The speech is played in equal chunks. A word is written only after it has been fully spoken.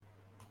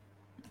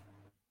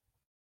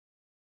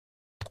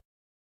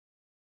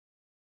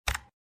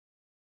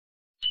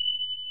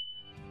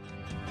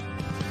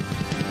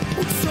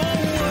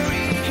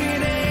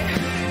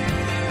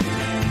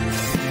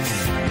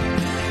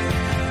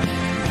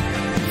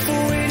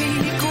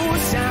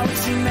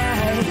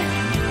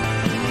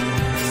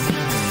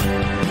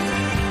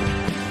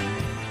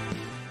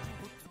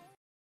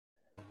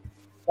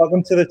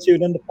Welcome to the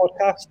Tune Under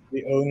podcast,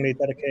 the only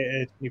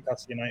dedicated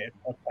Newcastle United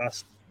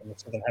podcast in the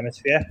Southern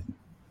Hemisphere.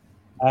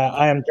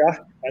 I am Jack,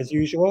 as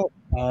usual,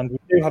 and we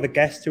do have a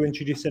guest to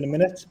introduce in a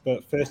minute.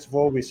 But first of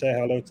all, we say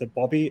hello to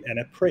Bobby in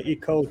a pretty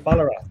cold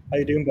Ballarat. How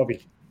you doing,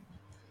 Bobby?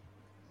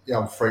 Yeah,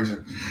 I'm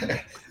freezing.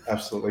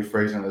 Absolutely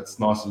freezing.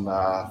 It's nice and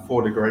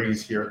 4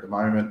 degrees here at the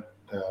moment.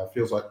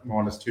 Feels like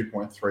minus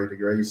 2.3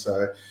 degrees.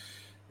 So,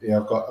 yeah,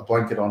 I've got a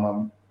blanket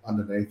on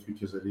underneath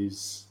because it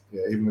is,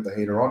 even with the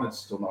heater on, it's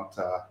still not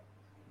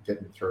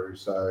getting through.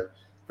 So,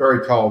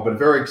 very cold, but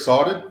very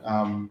excited.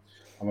 I'm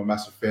a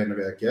massive fan of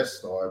our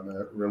guest. I'm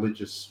a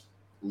religious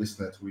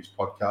listener to his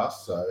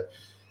podcast. So,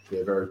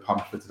 yeah, very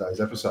pumped for today's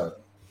episode.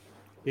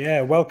 Yeah,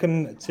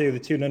 welcome to the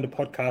Tune Under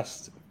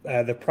podcast,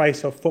 the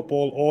Price of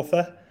Football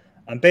author,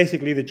 and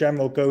basically the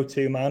general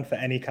go-to man for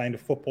any kind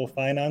of football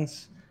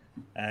finance.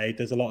 He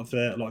does a lot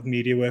of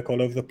media work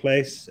all over the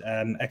place.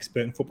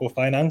 Expert in football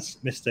finance,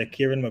 Mr.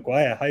 Kieran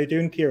Maguire. How you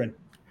doing, Kieran?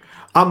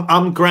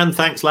 I'm grand,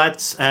 thanks,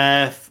 lads.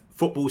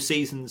 Football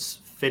season's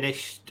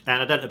finished,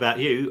 and I don't know about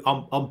you.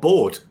 I'm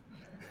bored.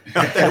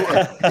 What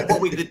are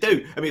we going to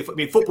do? I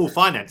mean, football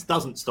finance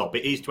doesn't stop.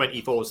 It is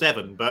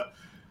 24/7, but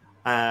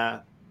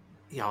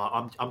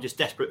I'm just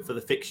desperate for the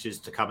fixtures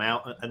to come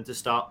out and to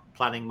start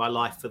planning my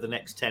life for the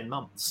next 10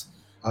 months.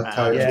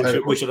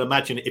 We should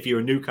imagine if you're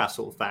a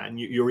Newcastle fan,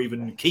 you're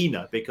even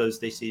keener because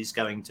this is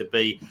going to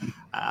be,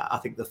 I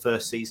think, the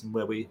first season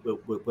where we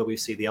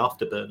see the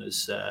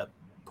afterburners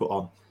put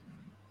on.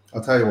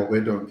 I'll tell you what we're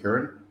doing,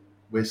 Kieran.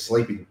 We're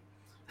sleeping.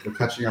 We're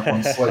catching up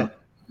on sleep.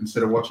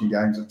 Instead of watching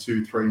games at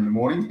 2, 3 in the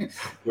morning,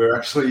 we're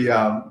actually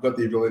got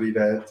the ability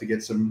to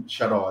get some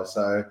shut-eye.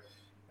 So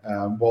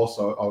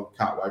whilst I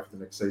can't wait for the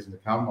next season to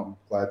come, I'm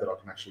glad that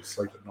I can actually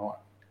sleep at night.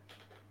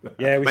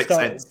 Yeah,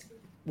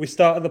 we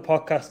started the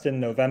podcast in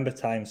November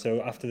time,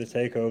 so after the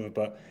takeover.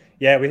 But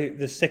yeah,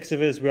 the 6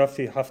 of us, we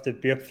obviously have to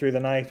be up through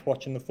the night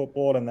watching the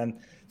football, and then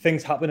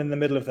things happen in the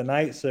middle of the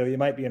night. So you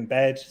might be in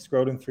bed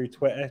scrolling through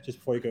Twitter just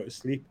before you go to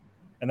sleep,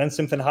 and then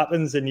something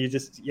happens, and you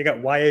get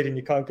wired, and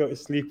you can't go to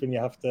sleep, and you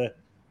have to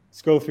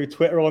scroll through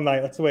Twitter all night.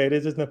 That's the way it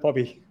is, isn't it,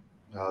 Bobby?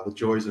 The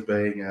joys of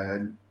being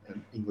an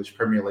English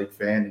Premier League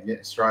fan and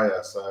yet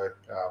Australia. So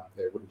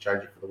wouldn't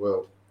change it for the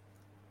world.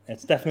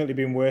 It's definitely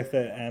been worth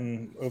it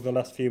over the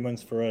last few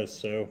months for us.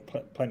 So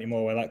plenty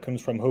more where that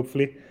comes from,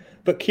 hopefully.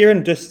 But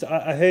Kieran,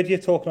 I heard you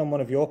talking on one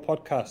of your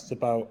podcasts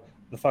about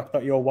the fact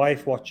that your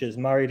wife watches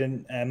Married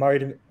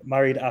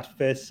at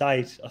First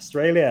Sight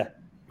Australia.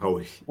 Oh,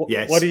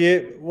 yes. What do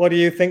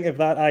you think of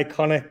that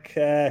iconic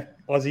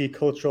Aussie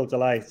cultural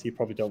delight? You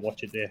probably don't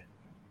watch it, do you?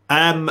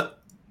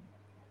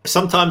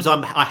 Sometimes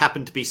I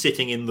happen to be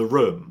sitting in the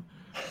room,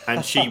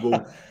 and she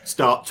will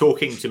start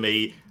talking to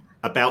me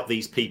about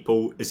these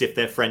people as if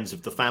they're friends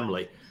of the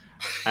family,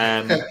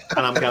 and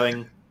I'm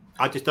going,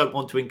 I just don't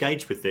want to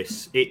engage with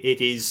this.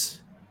 It is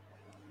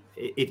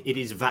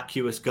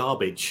vacuous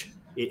garbage.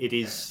 It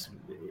is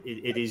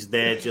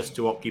there just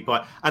to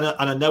occupy, and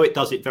I know it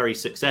does it very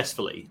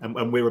successfully.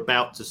 And we're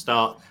about to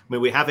start. I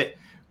mean, we have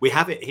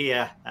it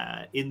here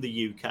in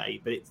the UK,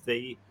 but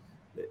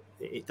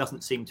it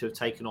doesn't seem to have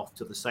taken off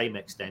to the same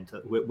extent.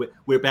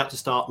 We're about to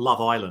start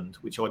Love Island,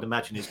 which I'd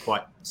imagine is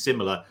quite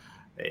similar.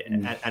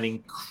 And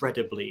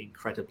incredibly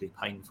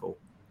painful,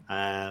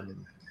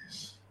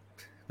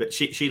 but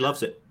she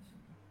loves it.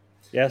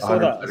 Yeah,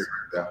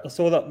 I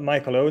saw that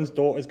Michael Owen's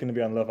daughter is going to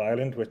be on Love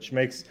Island, which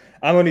makes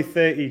I'm only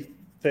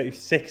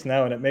 36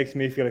 now, and it makes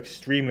me feel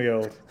extremely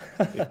old.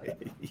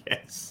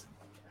 Yes.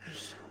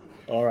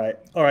 All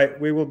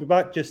right. We will be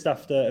back just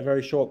after a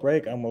very short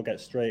break, and we'll get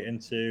straight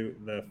into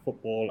the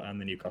football and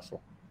the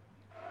Newcastle.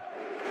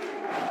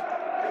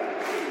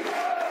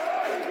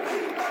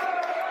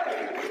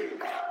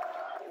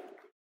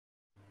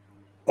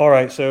 All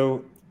right,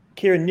 so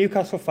Kieran,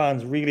 Newcastle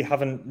fans really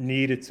haven't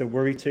needed to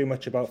worry too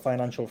much about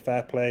financial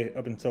fair play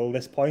up until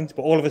this point,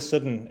 but all of a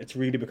sudden it's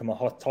really become a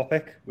hot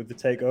topic with the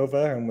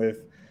takeover and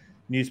with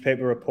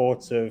newspaper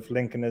reports of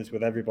linking us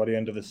with everybody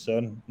under the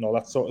sun and all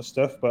that sort of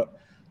stuff. But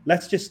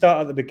let's just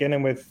start at the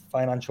beginning with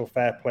financial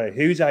fair play.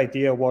 Whose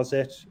idea was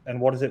it, and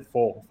what is it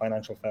for,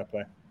 financial fair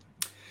play?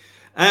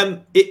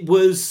 It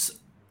was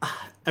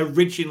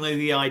originally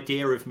the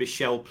idea of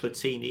Michel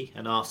Platini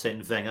and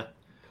Arsène Wenger.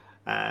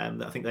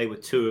 I think they were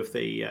two of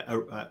the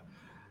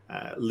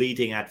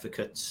leading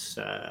advocates,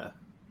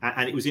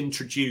 and it was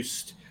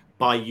introduced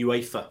by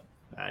UEFA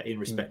in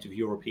respect of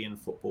European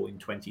football in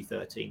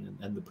 2013,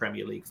 and the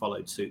Premier League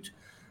followed suit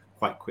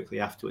quite quickly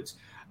afterwards.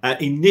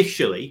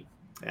 Initially,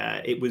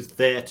 it was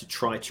there to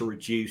try to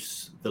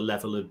reduce the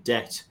level of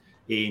debt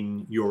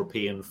in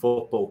European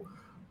football,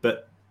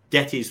 but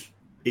debt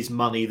is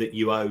money that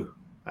you owe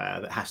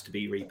that has to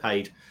be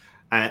repaid.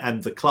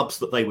 And the clubs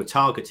that they were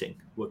targeting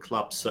were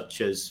clubs such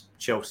as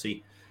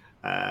Chelsea,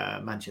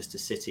 Manchester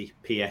City,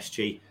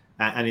 PSG.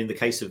 And in the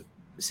case of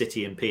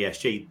City and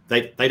PSG,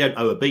 they don't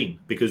owe a bean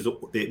because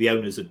the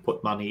owners had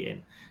put money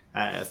in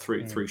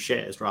through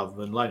shares rather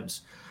than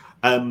loans.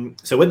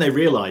 So when they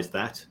realised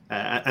that,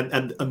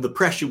 and the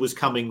pressure was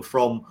coming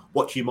from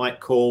what you might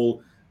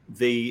call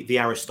the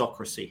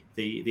aristocracy,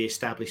 the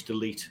established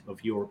elite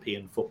of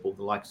European football,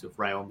 the likes of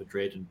Real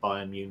Madrid and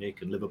Bayern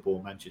Munich and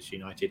Liverpool, Manchester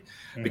United,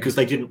 because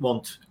they didn't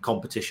want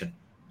competition.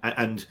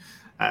 And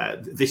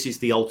this is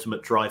the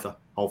ultimate driver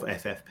of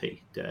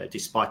FFP,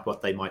 despite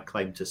what they might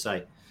claim to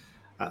say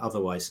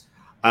otherwise.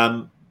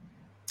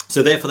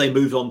 So therefore, they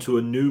moved on to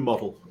a new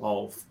model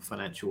of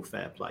financial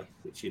fair play,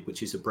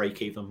 which is a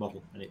break-even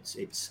model, and it's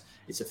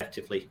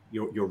effectively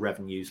your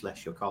revenues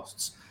less your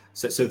costs.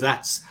 So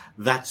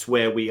that's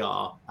where we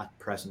are at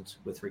present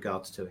with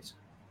regards to it.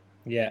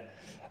 Yeah.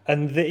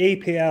 And the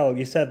EPL,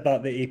 you said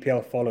that the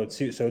EPL followed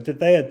suit. So did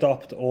they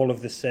adopt all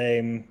of the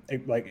same,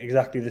 like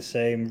exactly the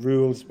same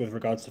rules with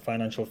regards to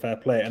financial fair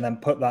play, and then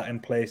put that in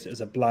place as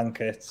a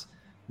blanket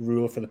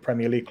rule for the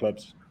Premier League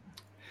clubs?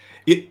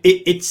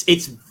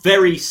 It's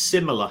very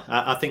similar.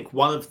 I think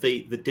one of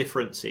the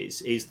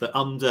differences is that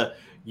under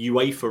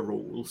UEFA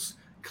rules,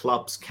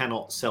 clubs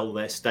cannot sell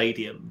their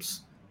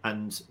stadiums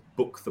and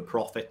book the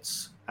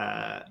profits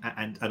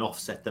and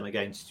offset them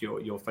against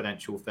your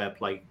financial fair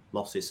play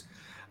losses.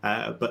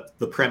 But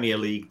the Premier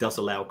League does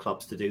allow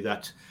clubs to do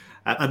that.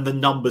 And the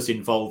numbers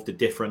involved are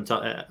different.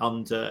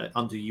 Under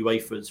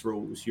UEFA's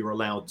rules, you're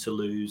allowed to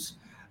lose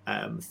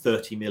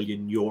 30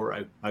 million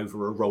euro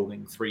over a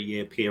rolling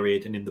 3-year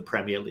period, and in the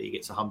Premier League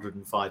it's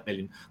 105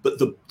 million. But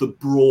the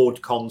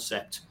broad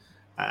concept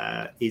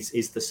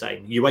is the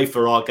same.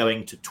 UEFA are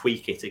going to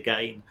tweak it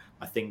again,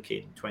 I think,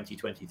 in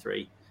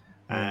 2023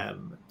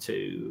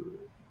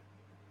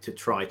 to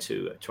try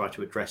to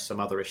address some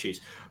other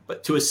issues.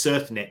 But to a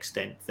certain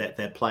extent,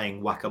 they're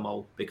playing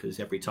whack-a-mole, because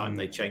every time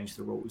they change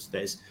the rules,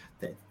 there's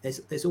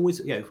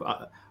always,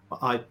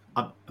 I'm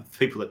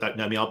people that don't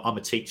know me, I'm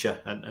a teacher,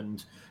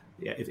 and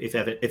if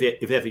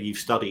ever you've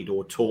studied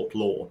or taught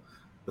law,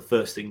 the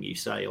first thing you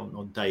say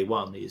on day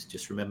one is,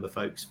 just remember,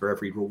 folks, for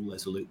every rule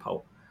there's a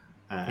loophole.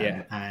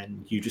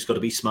 And you just got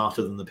to be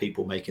smarter than the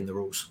people making the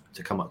rules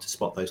to come up to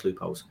spot those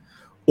loopholes.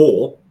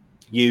 Or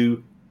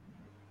you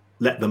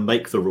let them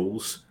make the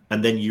rules,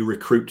 and then you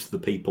recruit the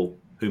people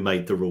who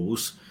made the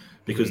rules,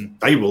 because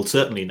they will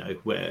certainly know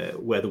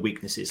where the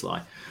weaknesses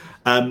lie.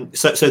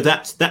 So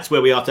that's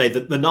where we are today.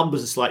 The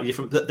numbers are slightly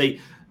different, but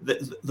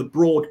the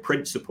broad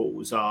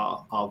principles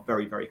are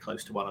very, very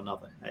close to one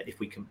another if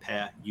we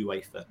compare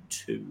UEFA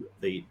to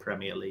the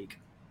Premier League.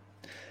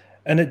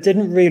 And it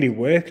didn't really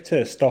work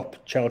to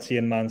stop Chelsea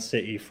and Man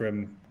City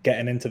from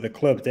getting into the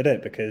club, did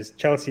it? Because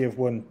Chelsea have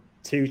won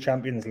 2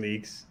 Champions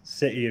Leagues,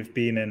 City have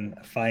been in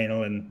a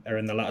final and are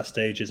in the latter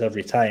stages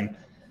every time.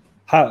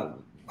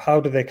 How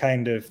do they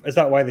is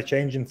that why they're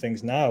changing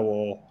things now,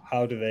 or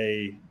how do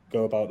they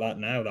go about that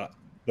now that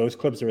those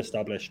clubs are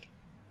established?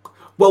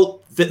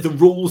 Well, the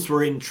rules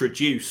were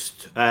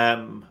introduced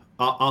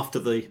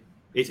after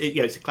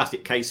it's a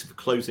classic case of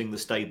closing the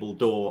stable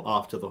door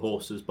after the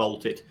horse has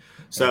bolted.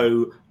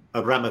 So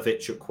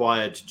Abramovich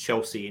acquired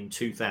Chelsea in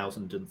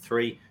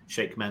 2003.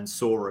 Sheikh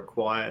Mansour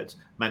acquired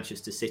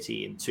Manchester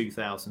City in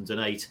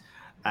 2008.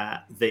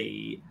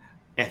 The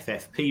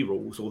FFP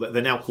rules, or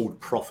they're now called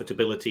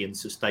profitability and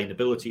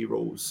sustainability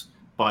rules,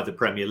 by the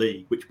Premier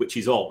League, which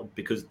is odd,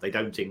 because they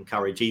don't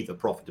encourage either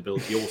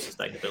profitability or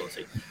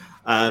sustainability.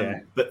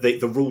 But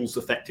the rules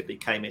effectively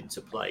came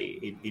into play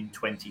in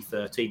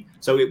 2013.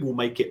 So it will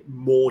make it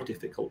more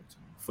difficult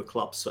for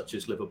clubs such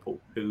as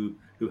Liverpool, who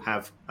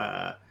have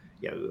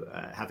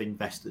have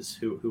investors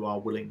who are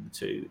willing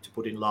to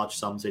put in large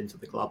sums into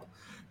the club,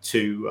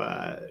 to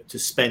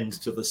spend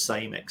to the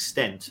same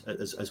extent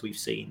as we've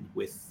seen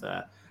with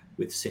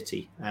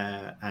City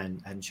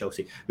and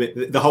Chelsea.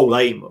 The whole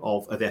aim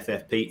of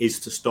FFP is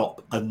to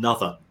stop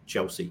another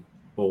Chelsea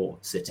or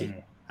City,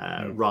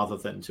 rather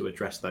than to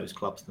address those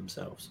clubs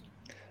themselves.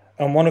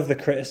 And one of the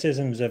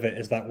criticisms of it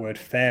is that word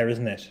fair,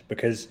 isn't it?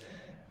 Because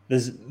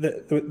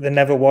there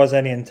never was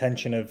any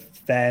intention of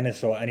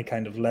fairness or any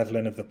kind of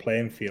leveling of the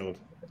playing field.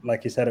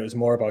 Like you said, it was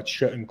more about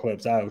shutting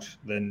clubs out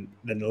than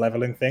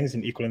leveling things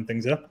and equaling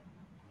things up.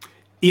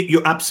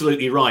 You're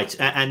absolutely right.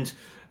 And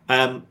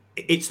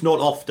it's not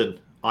often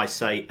I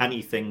say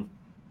anything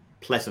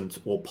pleasant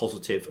or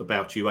positive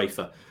about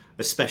UEFA,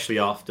 especially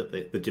after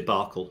the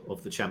debacle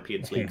of the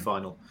Champions League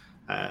final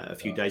a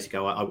few days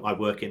ago. I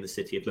work in the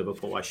city of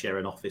Liverpool. I share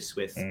an office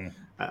with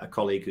a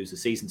colleague who's a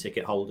season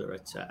ticket holder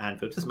at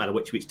Anfield. It doesn't matter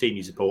which team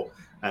you support.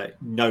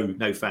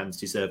 No fans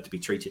deserve to be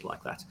treated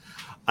like that.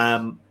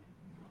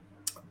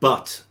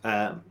 But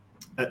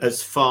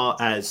as far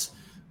as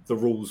the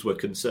rules were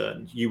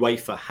concerned,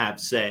 UEFA have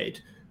said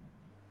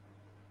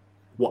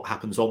what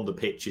happens on the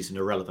pitch is an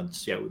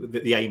irrelevance.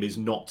 The aim is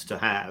not to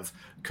have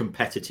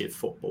competitive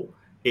football.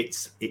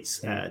 It's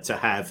to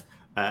have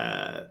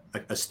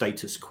a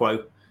status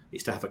quo.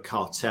 It's to have a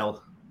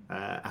cartel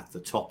at the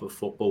top of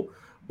football,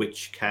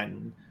 which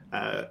can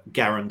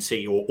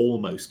guarantee or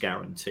almost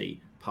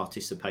guarantee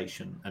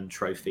participation and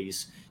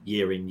trophies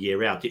year in,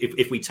 year out.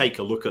 If we take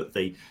a look at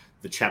the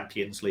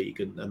Champions League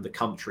and the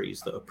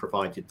countries that have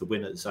provided the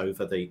winners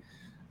over the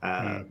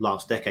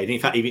last decade. In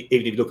fact, even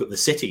if you look at the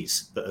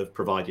cities that have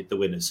provided the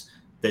winners,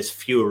 there's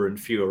fewer and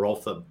fewer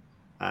of them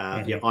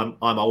I'm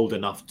old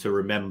enough to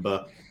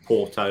remember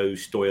Porto,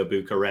 Steaua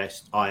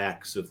Bucharest,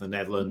 Ajax of the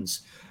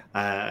Netherlands,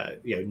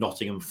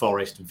 Nottingham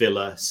Forest,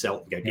 Villa,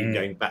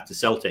 going back to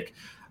Celtic,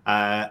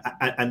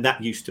 and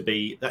that used to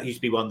be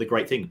one of the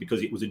great things,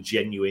 because it was a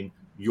genuine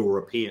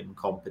European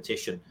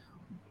competition.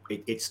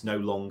 It's no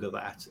longer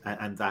that,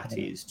 and that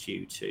is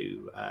due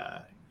to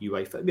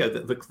UEFA.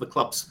 The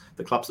clubs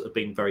that have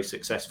been very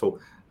successful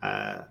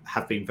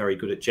have been very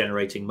good at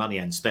generating money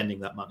and spending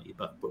that money.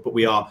 But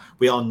we are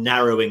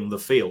narrowing the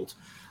field,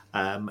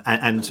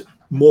 and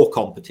more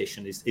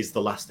competition is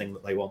the last thing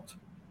that they want.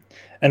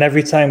 And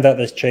every time that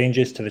there's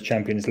changes to the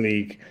Champions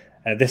League,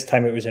 this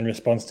time it was in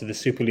response to the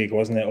Super League,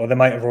 wasn't it? Or they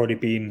might have already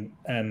been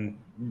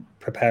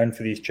preparing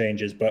for these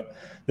changes. But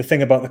the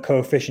thing about the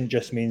coefficient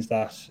just means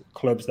that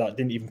clubs that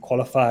didn't even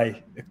qualify,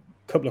 a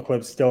couple of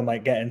clubs still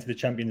might get into the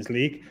Champions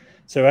League.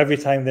 So every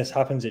time this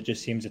happens, it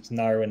just seems it's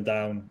narrowing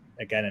down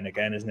again and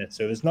again, isn't it?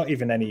 So there's not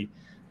even any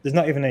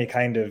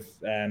kind of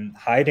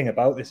hiding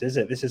about this, is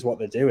it? This is what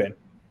they're doing.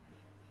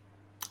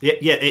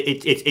 Yeah,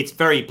 it's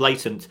very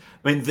blatant.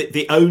 I mean,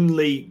 the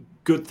only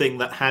good thing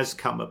that has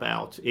come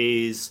about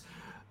is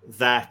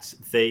that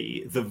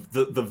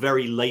the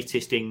very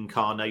latest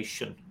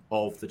incarnation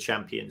of the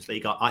Champions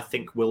League, I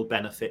think, will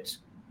benefit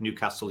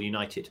Newcastle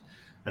United.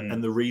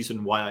 And the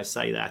reason why I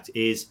say that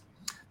is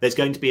there's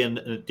going to be an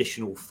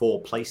additional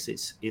 4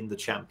 places in the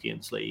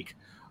Champions League,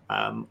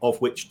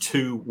 of which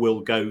 2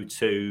 will go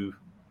to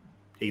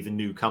either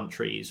new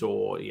countries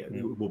or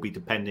will be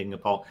depending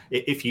upon,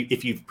 if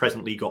you've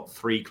presently got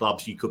 3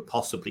 clubs, you could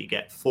possibly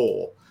get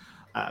 4.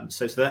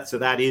 So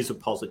that is a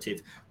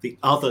positive. The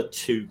other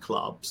 2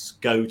 clubs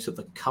go to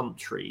the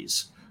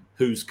countries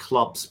whose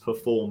clubs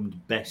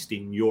performed best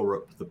in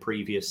Europe the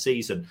previous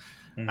season.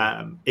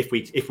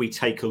 If we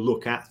take a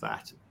look at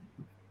that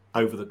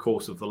over the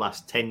course of the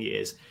last 10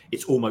 years,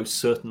 it's almost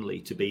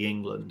certainly to be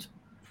England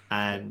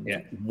and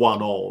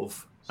one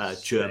of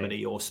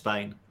Germany or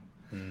Spain.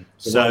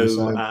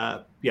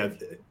 So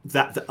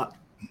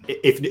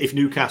if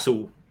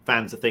Newcastle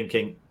fans are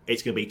thinking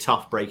it's going to be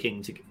tough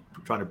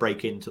trying to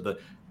break into the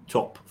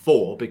top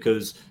 4,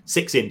 because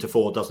 6 into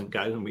 4 doesn't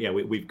go, and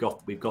we've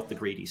got the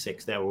greedy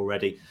 6 there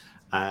already.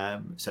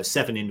 So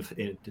 7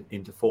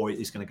 into 4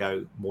 is going to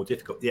go more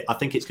difficult. I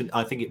think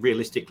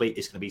realistically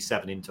it's going to be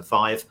 7 into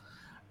 5,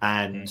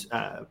 and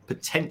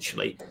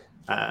potentially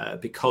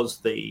because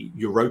the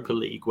Europa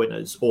League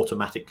winners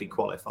automatically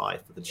qualify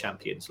for the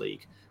Champions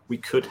League, we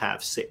could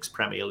have 6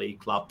 Premier League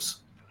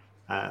clubs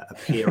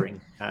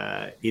appearing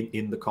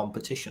in the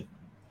competition.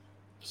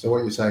 So what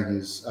you're saying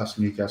is us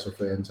Newcastle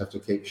fans have to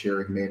keep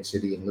cheering Man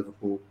City and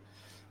Liverpool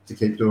to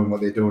keep doing what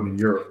they're doing in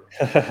Europe.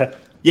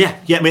 Yeah.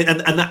 I mean,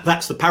 and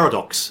that's the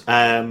paradox,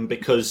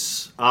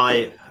 because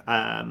I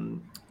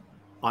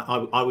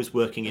was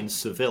working in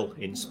Seville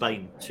in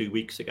Spain 2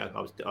 weeks ago.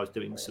 I was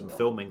doing some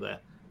filming there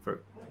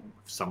for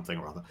something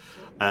or other,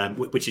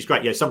 which is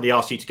great. Somebody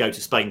asked you to go to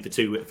Spain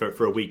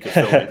for a week of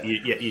filming.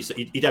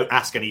 You don't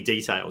ask any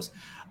details.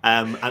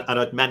 And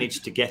I'd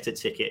managed to get a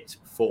ticket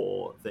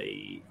for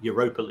the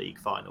Europa League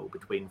final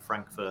between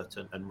Frankfurt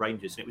and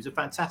Rangers, and it was a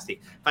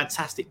fantastic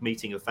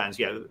meeting of fans.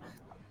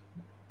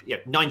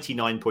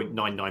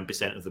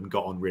 99.99% of them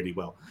got on really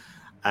well,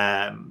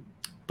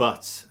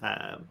 but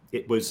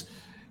it was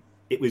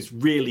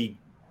really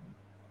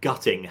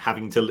gutting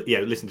having to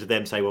listen to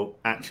them say, well,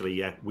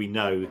 actually, we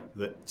know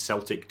that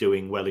Celtic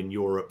doing well in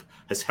Europe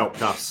has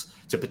helped us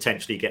to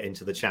potentially get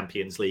into the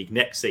Champions League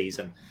next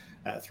season.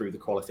 Through the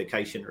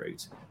qualification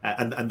route,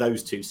 and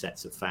those 2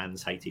 sets of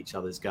fans hate each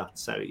other's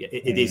guts. So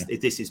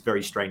this is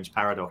very strange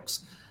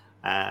paradox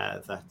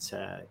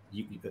that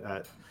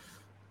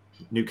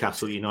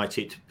Newcastle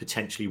United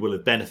potentially will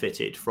have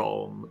benefited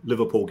from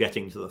Liverpool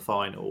getting to the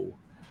final,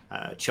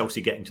 Chelsea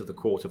getting to the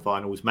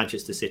quarterfinals,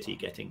 Manchester City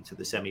getting to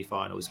the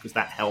semi-finals, because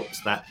that helps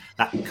that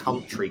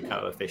country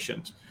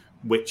coefficient,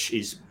 which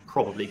is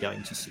probably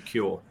going to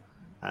secure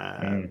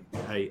an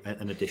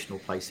additional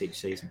place each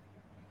season.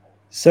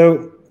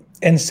 So,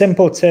 in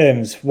simple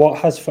terms,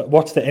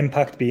 what's the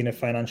impact been of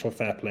financial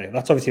fair play?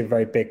 That's obviously a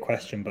very big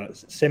question, but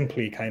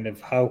simply, kind of,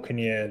 how can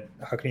you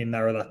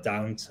narrow that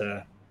down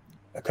to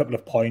a couple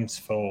of points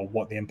for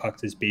what the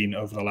impact has been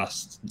over the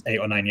last 8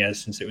 or 9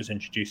 years since it was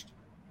introduced?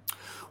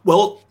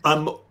 Well,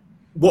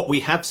 what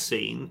we have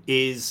seen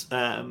is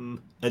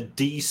a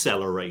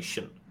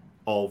deceleration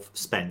of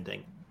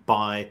spending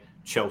by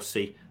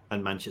Chelsea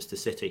and Manchester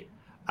City.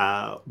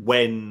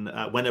 When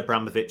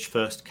Abramovich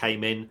first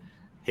came in,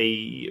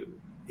 he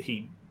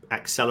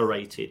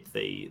accelerated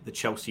the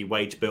Chelsea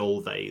wage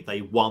bill.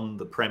 They won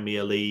the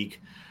Premier League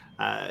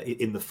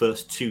in the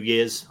first 2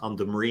 years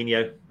under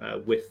Mourinho,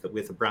 with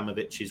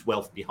Abramovich's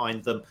wealth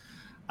behind them,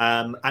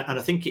 and I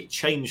think it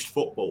changed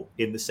football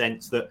in the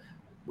sense that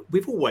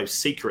we've always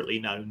secretly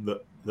known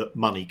that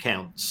money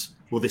counts.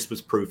 Well, this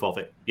was proof of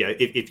it.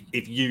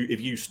 If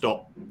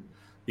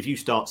you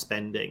start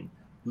spending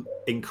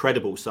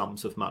incredible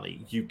sums of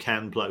money, you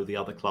can blow the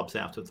other clubs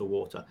out of the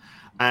water.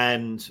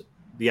 And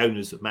the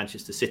owners of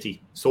Manchester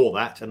City saw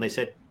that, and they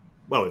said,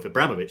 well, if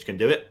Abramovich can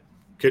do it,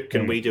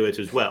 Can we do it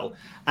as well?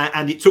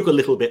 And it took a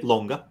little bit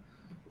longer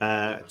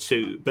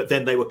but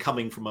then they were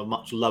coming from a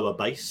much lower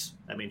base.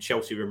 I mean,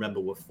 Chelsea, remember,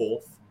 were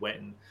fourth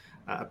when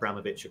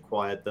Abramovich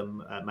acquired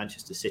them.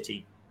 Manchester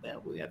City, they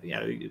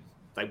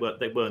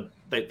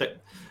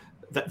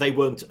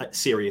weren't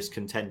serious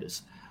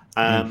contenders.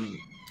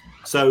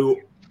 So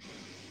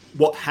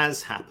what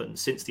has happened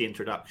since the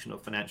introduction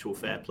of financial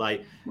fair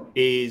play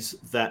is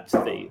that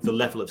the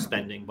level of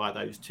spending by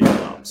those two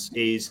clubs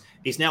is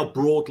now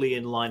broadly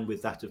in line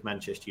with that of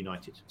Manchester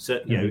United. So,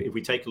 if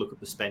we take a look at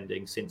the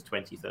spending since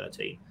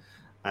 2013,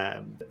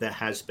 there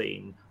has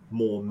been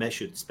more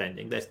measured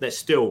spending. They're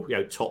still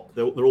top.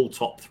 They're all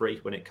top three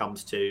when it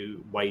comes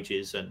to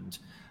wages and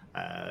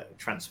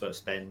transfer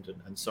spend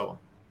and so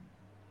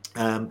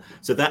on.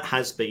 So that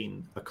has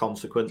been a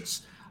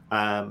consequence.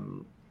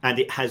 And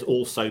it has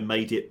also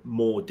made it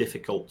more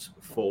difficult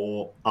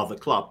for other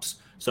clubs.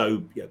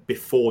 So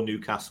before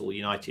Newcastle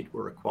United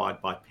were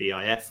acquired by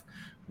PIF,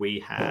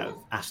 we have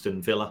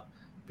Aston Villa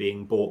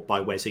being bought by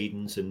Wes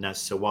Edens and Naz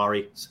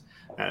Sawaris.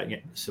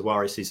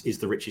 Sawaris is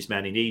the richest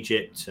man in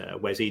Egypt.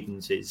 Wes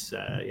Edens is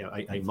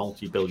a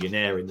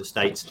multi-billionaire in the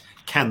States.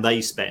 Can they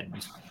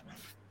spend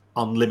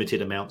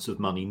unlimited amounts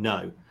of money?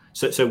 No.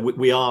 So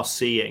we are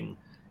seeing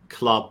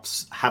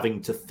clubs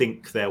having to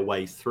think their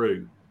way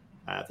through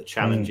the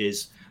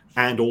challenges.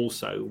 And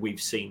also,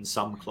 we've seen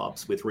some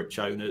clubs with rich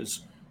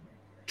owners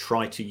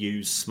try to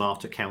use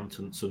smart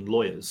accountants and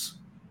lawyers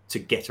to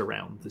get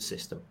around the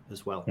system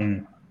as well.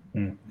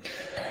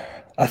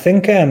 I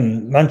think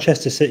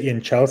Manchester City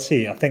and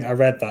Chelsea, I think I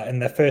read that in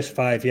their first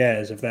 5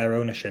 years of their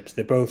ownerships,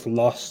 they both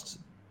lost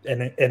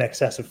in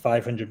excess of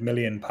 £500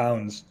 million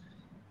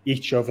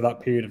each over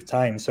that period of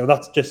time. So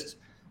that's just,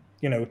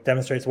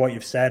 demonstrates what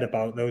you've said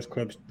about those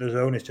clubs, those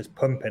owners just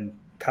pumping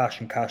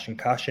cash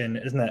in,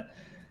 isn't it?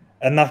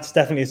 And that's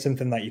definitely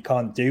something that you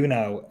can't do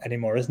now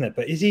anymore, isn't it?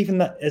 But is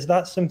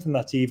that something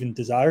that's even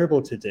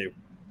desirable to do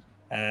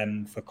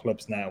for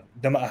clubs now,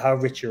 no matter how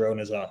rich your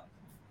owners are?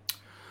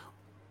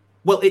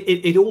 Well,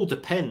 it all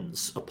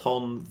depends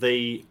upon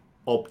the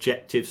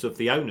objectives of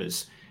the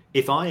owners.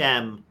 If I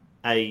am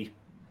a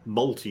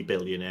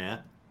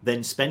multi-billionaire,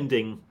 then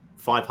spending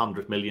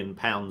 £500 million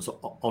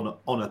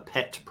on a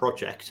pet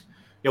project,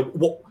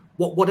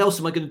 what else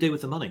am I going to do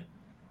with the money?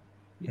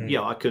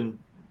 I can.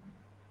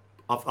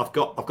 I've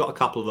got a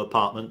couple of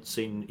apartments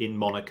in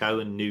Monaco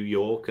and New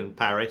York and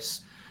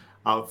Paris.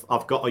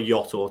 I've got a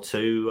yacht or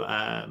two.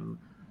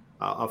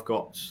 I've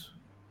got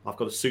a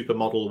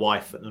supermodel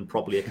wife and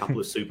probably a couple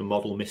of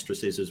supermodel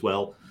mistresses as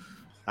well.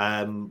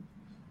 And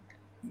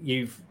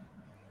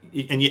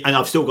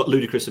I've still got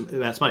ludicrous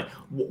amounts of money.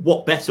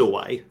 What better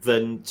way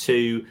than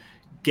to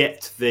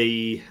get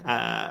the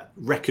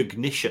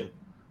recognition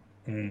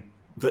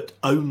that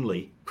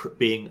only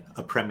being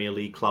a Premier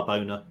League club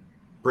owner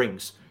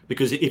brings?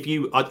 Because if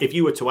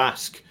you were to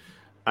ask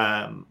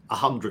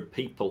 100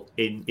 people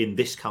in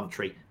this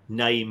country,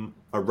 name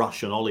a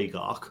Russian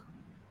oligarch,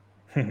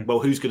 well,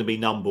 who's going to be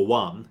number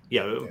one?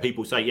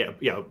 People say,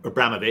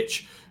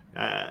 Abramovich,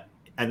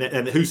 and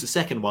then who's the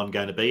second one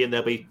going to be? And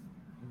they'll be,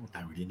 I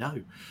don't really know.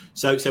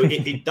 So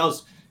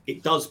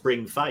it does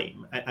bring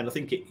fame, and I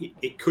think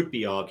it could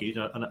be argued,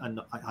 and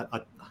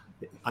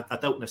I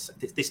don't know.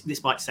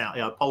 This might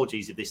sound.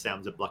 Apologies if this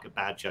sounds like a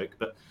bad joke,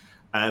 but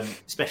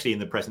especially in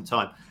the present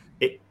time,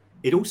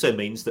 it also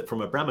means that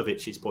from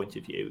Abramovich's point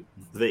of view,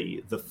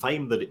 the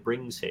fame that it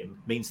brings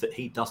him means that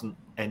he doesn't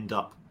end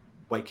up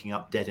waking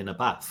up dead in a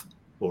bath,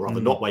 or rather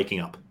not waking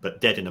up,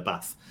 but dead in a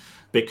bath,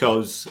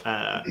 because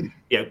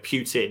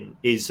Putin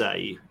is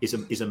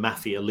a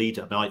mafia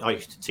leader. Now, I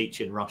used to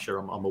teach in Russia.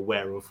 I'm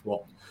aware of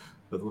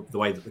the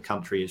way that the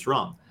country is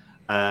run,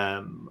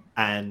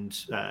 and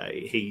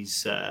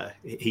he's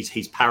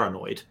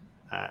paranoid,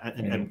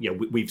 and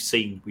we've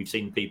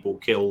seen people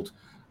killed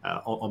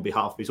on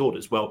behalf of his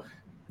orders. Well,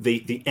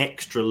 the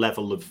extra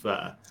level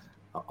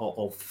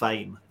of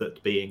fame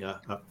that being a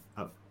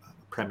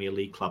Premier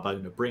League club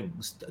owner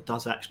brings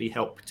does actually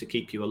help to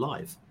keep you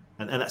alive,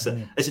 and that's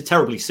a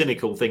terribly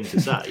cynical thing to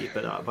say,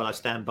 but I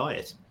stand by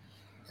it.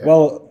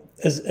 Well,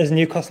 as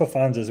Newcastle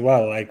fans as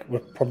well, like, we're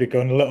probably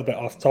going a little bit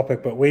off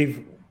topic, but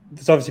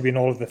there's obviously been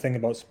all of the thing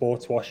about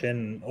sports washing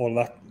and all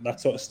that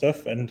sort of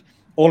stuff, and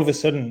all of a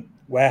sudden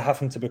we're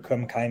having to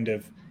become kind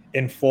of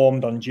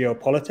informed on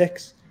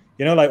geopolitics.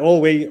 Like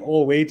all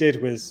I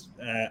did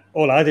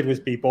was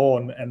be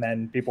born and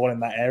then be born in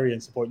that area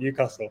and support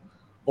Newcastle.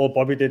 All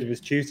Bobby did was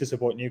choose to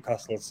support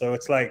Newcastle. So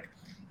it's like,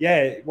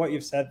 what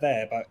you've said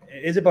there,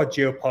 it is about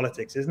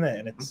geopolitics, isn't it?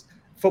 And it's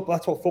football.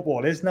 That's what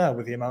football is now,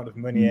 with the amount of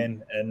money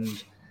in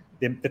and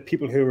the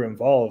people who are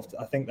involved.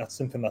 I think that's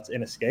something that's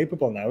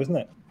inescapable now, isn't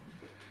it?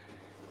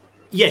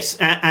 Yes,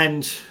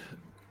 and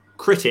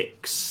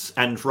critics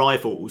and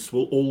rivals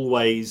will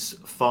always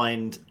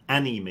find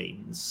any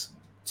means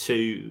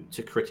to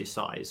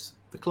criticise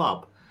the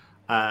club.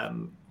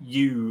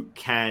 You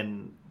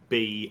can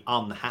be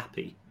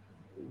unhappy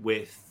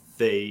with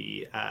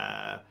the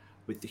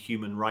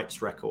human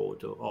rights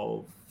record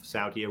of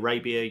Saudi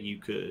Arabia. You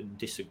can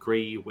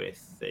disagree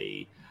with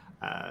the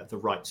the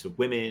rights of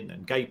women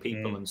and gay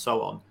people and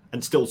so on,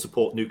 and still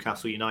support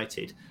Newcastle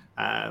United.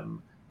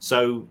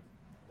 So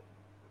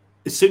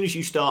as soon as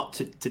you start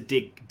to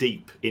dig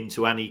deep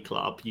into any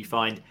club, you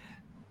find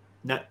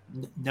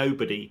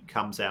nobody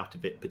comes out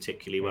of it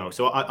particularly well.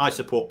 So I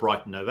support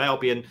Brighton Hove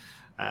Albion.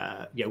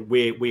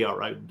 We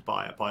are owned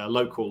by a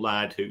local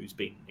lad who's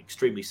been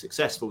extremely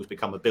successful, who's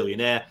become a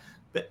billionaire,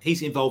 but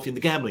he's involved in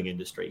the gambling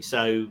industry.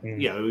 So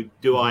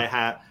do I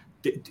have?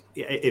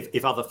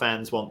 If other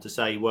fans want to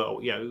say, well,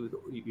 you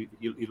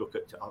look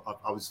at.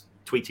 I was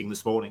tweeting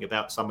this morning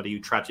about somebody who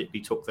tragically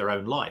took their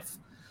own life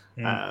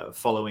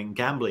following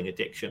gambling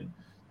addiction.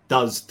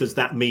 Does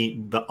that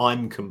mean that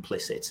I'm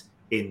complicit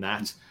in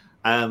that?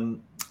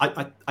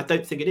 I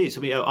don't think it is.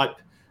 I mean,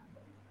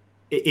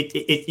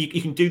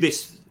 you can do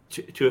this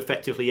to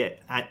effectively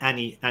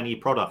any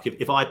product.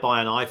 If I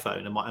buy an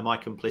iPhone, am I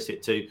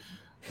complicit to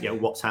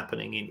what's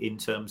happening in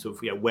terms of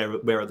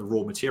where are the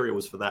raw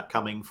materials for that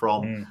coming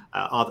from?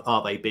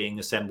 Are they being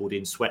assembled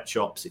in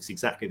sweatshops? It's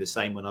exactly the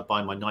same when I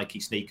buy my Nike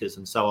sneakers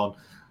and so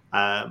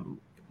on.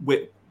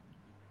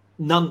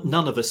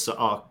 None of us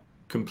are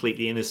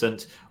completely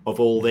innocent of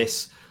all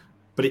this,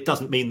 but it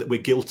doesn't mean that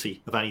we're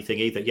guilty of anything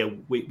either.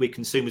 We're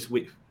consumers.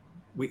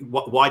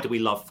 Why do we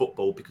love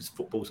football? Because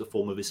football's a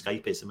form of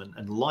escapism,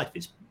 and life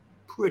is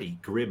pretty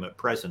grim at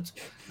present,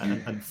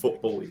 and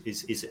football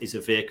is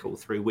a vehicle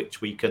through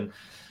which we can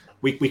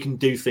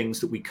do things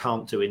that we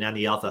can't do in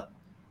any other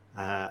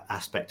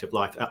aspect of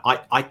life.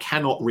 I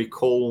cannot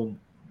recall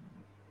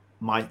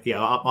I'm a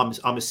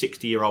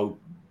 60-year-old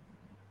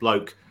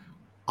bloke.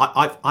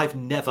 I've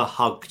never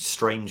hugged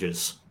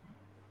strangers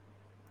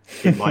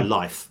in my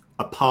life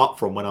apart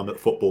from when I'm at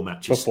football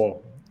matches.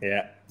 Football,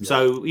 yeah.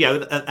 So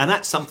and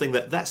that's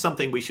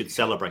something we should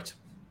celebrate.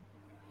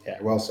 Yeah,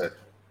 well said.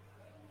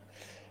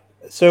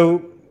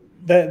 So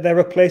they're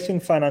replacing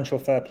financial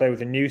fair play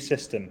with a new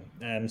system,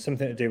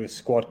 something to do with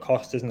squad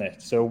cost, isn't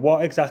it? So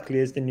what exactly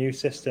is the new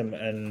system,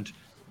 and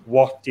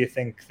what do you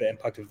think the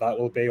impact of that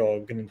will be, or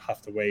we're going to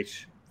have to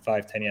wait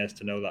 5-10 years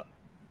to know that?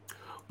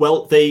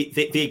 Well,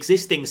 the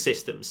existing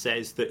system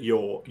says that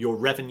your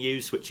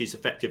revenues, which is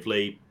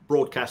effectively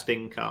broadcast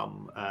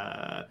income,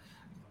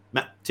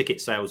 ticket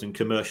sales and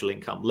commercial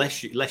income,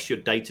 less your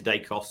day-to-day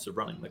costs of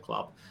running the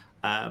club,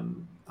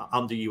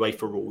 under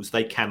UEFA rules,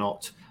 they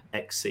cannot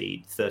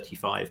exceed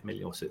 35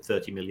 million, or so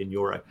 30 million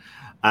euro.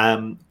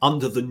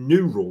 Under the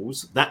new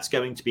rules, that's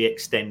going to be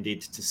extended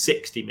to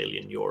 60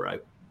 million euro.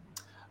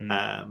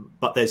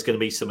 But there's going to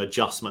be some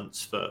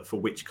adjustments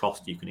for which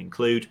cost you can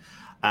include.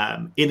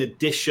 In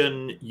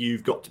addition,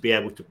 you've got to be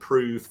able to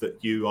prove that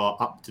you are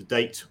up to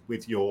date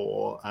with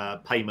your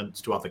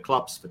payments to other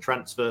clubs for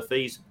transfer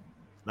fees.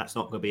 That's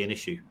not going to be an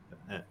issue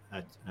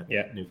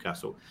at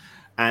Newcastle.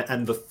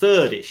 And the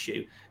third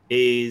issue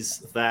is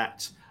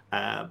that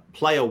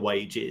player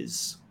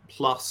wages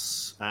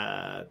plus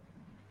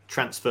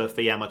transfer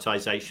fee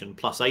amortization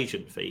plus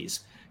agent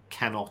fees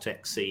cannot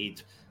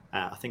exceed,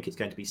 I think it's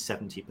going to be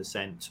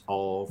 70%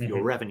 of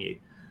your revenue.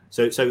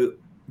 So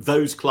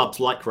those clubs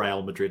like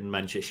Real Madrid and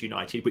Manchester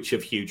United, which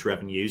have huge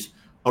revenues,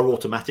 are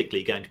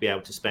automatically going to be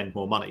able to spend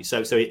more money.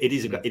 So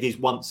it is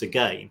once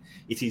again,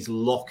 it is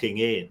locking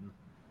in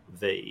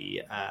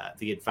the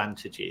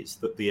advantages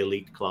that the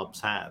elite clubs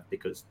have,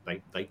 because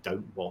they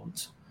don't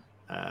want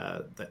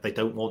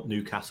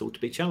Newcastle to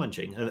be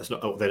challenging, and that's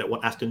not. They don't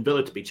want Aston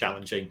Villa to be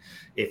challenging.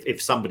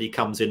 If somebody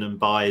comes in and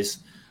buys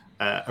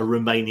a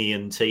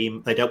Romanian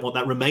team, they don't want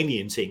that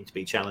Romanian team to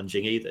be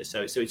challenging either.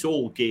 So it's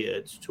all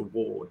geared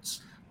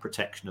towards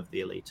protection of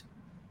the elite.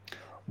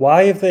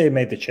 Why have they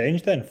made the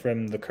change then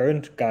from the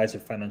current guise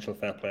of financial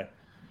fair play?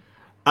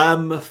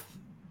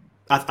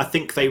 I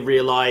think they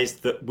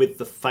realised that with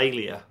the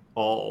failure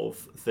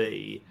of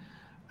the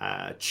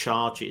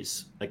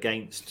charges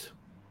against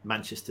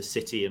Manchester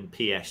City and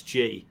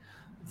PSG,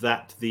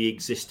 that the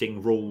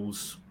existing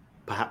rules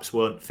perhaps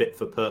weren't fit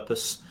for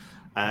purpose.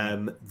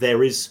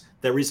 There is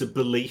a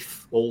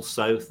belief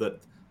also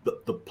that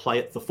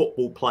the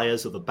football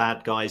players are the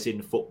bad guys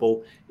in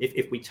football.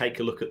 If we take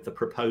a look at the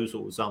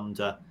proposals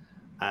under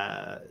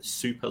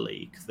Super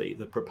League,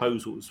 the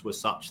proposals were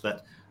such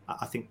that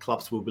I think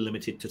clubs will be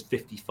limited to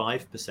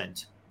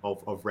 55%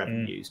 of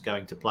revenues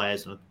going to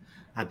players,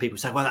 and people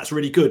say, well, that's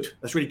really good.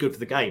 That's really good for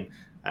the game.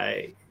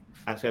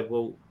 I said,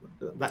 well,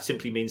 that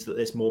simply means that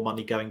there's more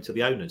money going to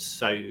the owners.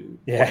 So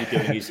what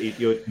you're doing is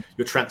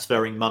you're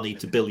transferring money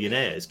to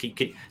billionaires.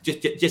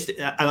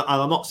 And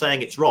I'm not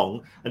saying it's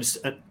wrong,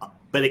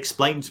 but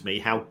explain to me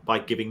how by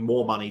giving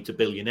more money to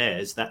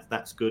billionaires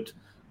that's good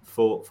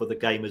for the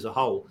game as a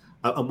whole.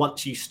 And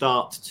once you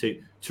start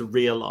to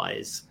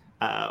realise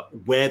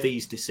where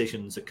these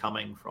decisions are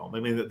coming from, I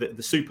mean,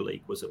 the Super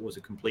League was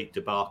a complete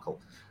debacle,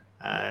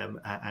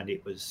 and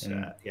it was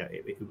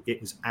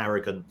it was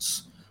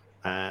arrogance.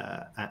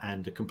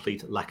 And a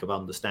complete lack of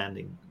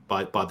understanding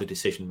by the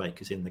decision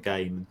makers in the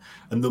game,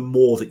 and the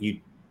more that you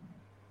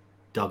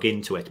dug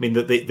into it, I mean,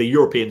 the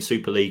European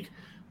Super League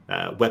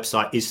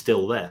website is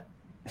still there,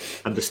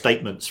 and the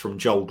statements from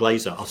Joel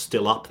Glazer are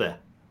still up there.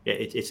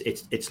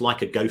 It's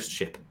like a ghost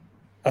ship.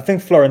 I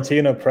think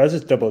Florentino Perez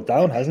has doubled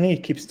down, hasn't he?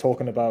 He keeps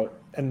talking about,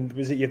 and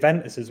was it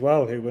Juventus as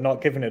well, who were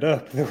not giving it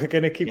up? They were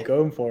going to keep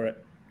going for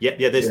it.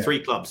 Yeah. There's three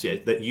clubs,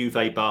 that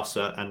Juve,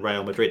 Barca, and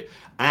Real Madrid,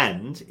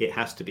 and it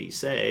has to be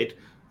said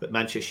that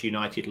Manchester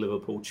United,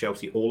 Liverpool,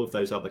 Chelsea, all of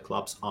those other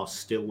clubs are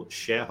still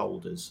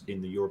shareholders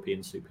in the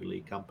European Super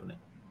League company.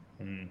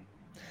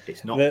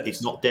 It's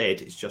not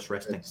dead. It's just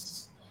resting.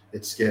 It's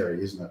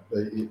scary, isn't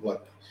it?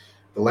 Like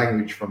the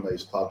language from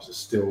these clubs is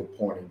still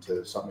pointing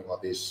to something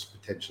like this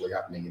potentially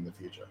happening in the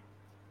future.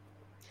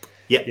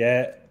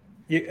 Yeah.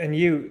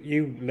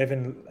 You live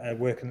in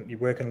you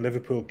work in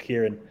Liverpool,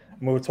 Kieran.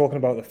 And we were talking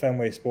about the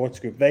Fenway Sports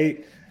Group.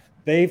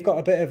 They've got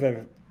a bit of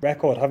a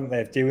record, haven't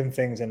they, of doing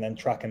things and then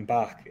tracking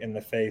back in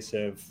the face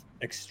of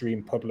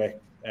extreme public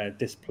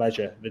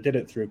displeasure. They did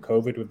it through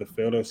COVID with the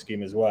furlough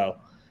scheme as well,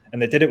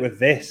 and they did it with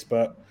this.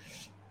 But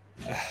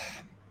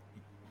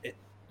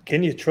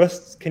can you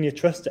trust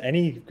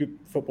any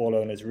group football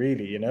owners,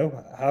 really? You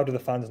know, how do the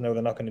fans know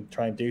they're not going to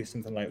try and do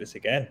something like this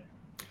again?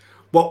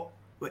 Well,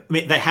 I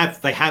mean, they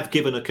have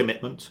given a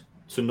commitment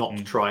to not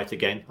try it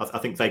again. I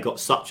think they got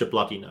such a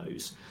bloody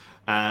nose.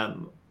 I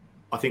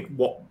think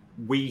what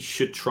we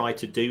should try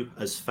to do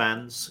as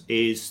fans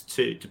is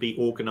to be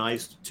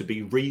organised, to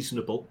be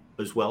reasonable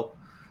as well,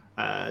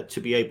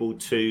 to be able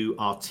to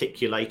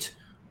articulate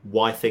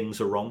why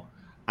things are wrong.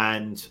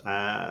 And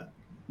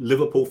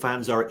Liverpool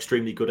fans are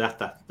extremely good at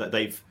that. That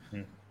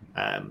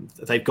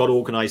they've got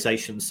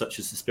organisations such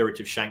as the Spirit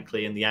of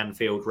Shankly and the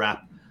Anfield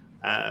Rap,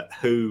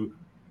 who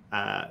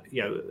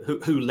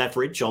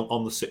leverage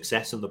on the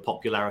success and the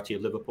popularity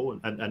of Liverpool,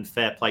 and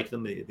fair play to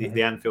them.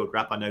 The Anfield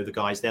Rap, I know the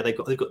guys there. They've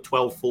got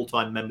 12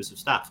 full-time members of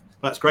staff.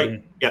 That's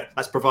great. Yeah,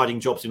 that's providing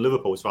jobs in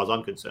Liverpool as far as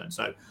I'm concerned.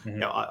 So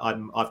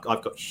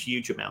I've got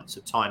huge amounts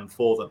of time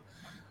for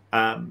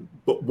them.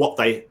 But what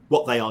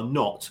they are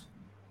not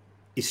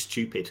is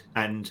stupid.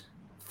 And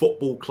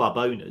football club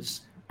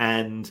owners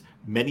and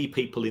many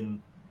people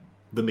in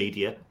the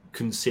media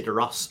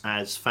consider us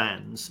as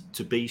fans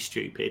to be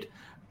stupid,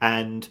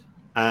 and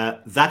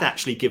that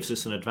actually gives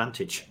us an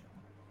advantage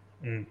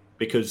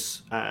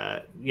because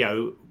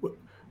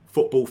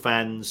football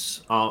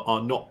fans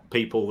are not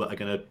people that are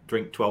going to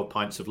drink 12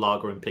 pints of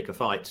lager and pick a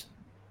fight.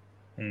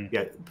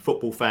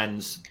 Football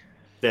fans,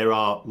 there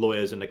are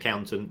lawyers and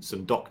accountants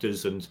and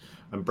doctors and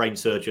brain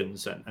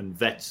surgeons and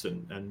vets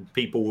and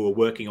people who are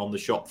working on the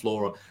shop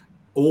floor,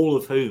 all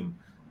of whom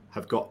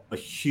have got a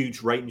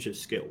huge range of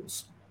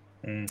skills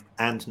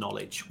and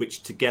knowledge,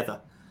 which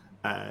together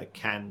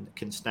can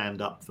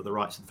stand up for the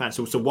rights of the fans.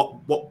 So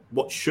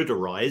what should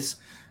arise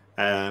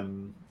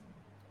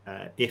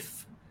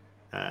if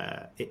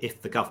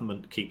the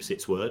government keeps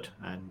its word,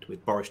 and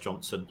with Boris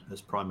Johnson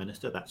as Prime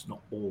Minister, that's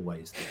not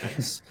always the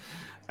case,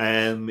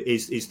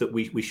 is that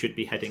we should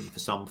be heading for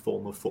some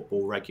form of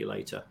football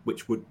regulator,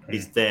 which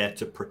is there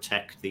to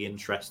protect the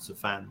interests of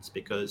fans,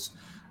 because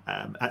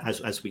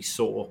as we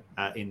saw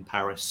in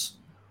Paris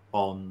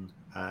on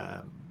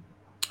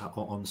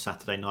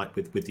Saturday night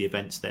with the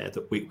events there,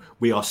 that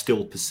we are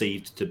still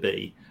perceived to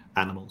be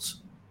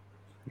animals,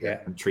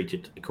 and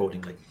treated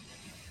accordingly.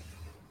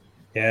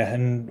 Yeah,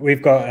 and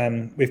we've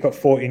got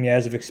 14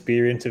 years of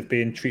experience of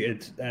being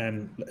treated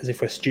as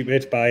if we're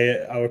stupid by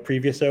our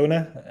previous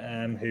owner,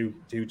 who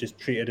just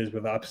treated us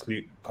with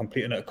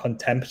complete and utter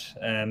contempt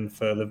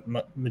for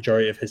the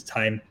majority of his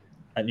time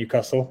at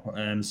Newcastle.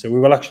 So we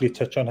will actually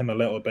touch on him a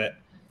little bit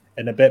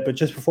in a bit. But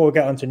just before we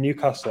get on to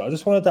Newcastle, I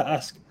just wanted to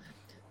ask,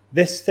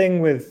 this thing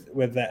with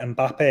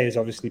Mbappe has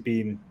obviously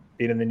been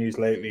in the news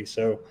lately.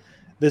 So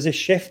there's a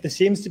shift. There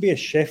seems to be a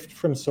shift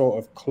from sort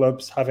of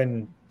clubs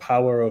having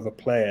power over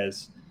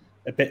players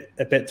a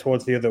bit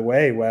towards the other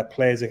way, where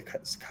players are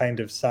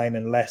kind of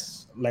signing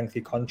less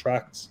lengthy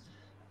contracts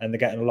and they're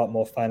getting a lot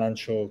more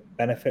financial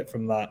benefit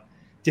from that.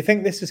 Do you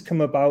think this has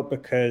come about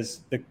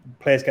because the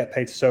players get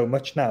paid so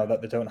much now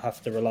that they don't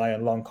have to rely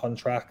on long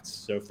contracts?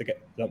 So if they're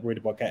not worried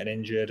about getting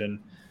injured and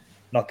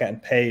not getting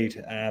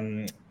paid,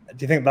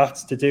 do you think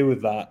that's to do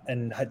with that?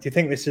 And do you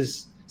think this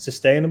is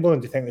sustainable?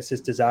 And do you think this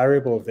is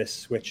desirable, this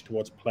switch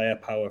towards player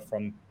power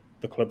from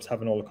the clubs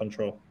having all the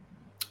control?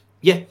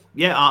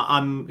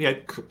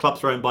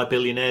 Clubs are owned by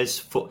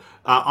billionaires.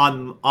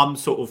 I'm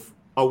sort of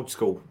old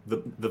school.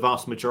 The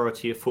vast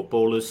majority of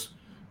footballers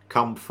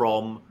come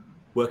from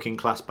working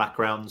class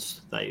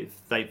backgrounds.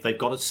 They've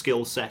got a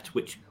skill set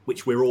which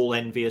we're all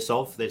envious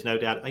of. There's no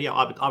doubt.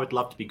 I would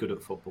love to be good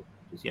at football.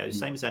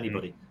 Same as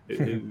anybody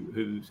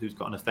who's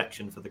got an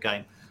affection for the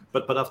game.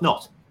 But I've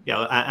not.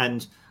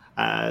 And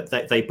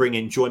they bring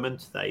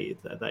enjoyment.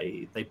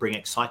 They bring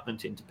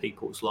excitement into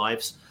people's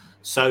lives.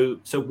 So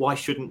why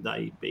shouldn't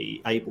they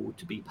be able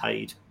to be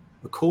paid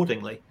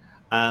accordingly?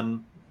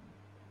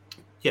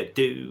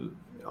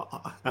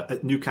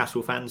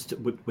 Newcastle fans,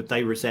 would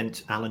they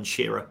resent Alan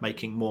Shearer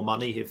making more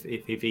money if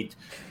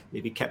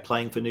he kept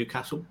playing for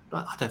Newcastle?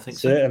 I don't think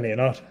so. Certainly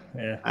not.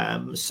 Yeah.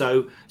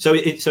 So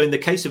in the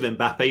case of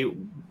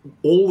Mbappe,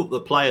 all that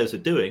the players are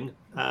doing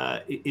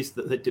is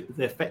that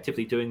they're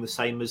effectively doing the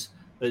same as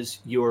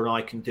you and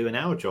I can do in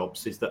our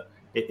jobs. Is that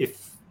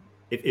if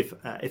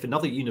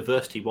another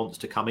university wants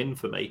to come in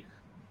for me,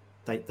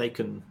 they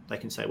can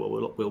say,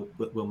 well,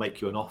 we'll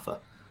make you an offer,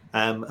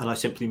 and I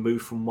simply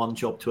move from one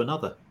job to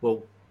another.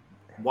 Well,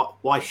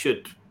 why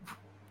should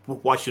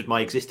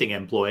my existing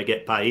employer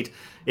get paid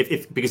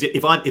because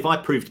if I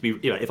prove to be,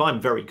 if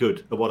I'm very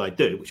good at what I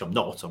do, which I'm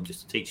not, I'm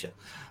just a teacher.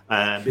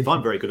 If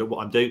I'm very good at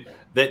what I'm doing,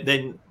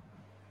 then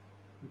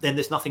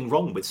there's nothing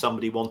wrong with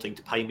somebody wanting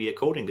to pay me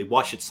accordingly.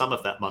 Why should some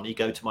of that money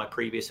go to my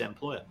previous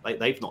employer?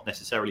 They've not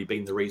necessarily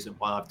been the reason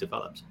why I've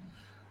developed.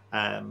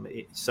 I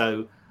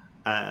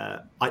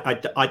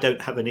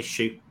don't have an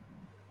issue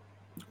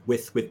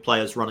with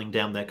players running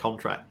down their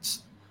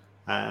contracts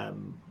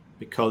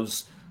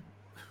because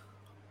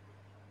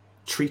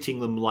treating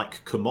them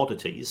like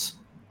commodities,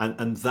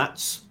 and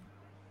that's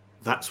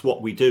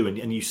what we do.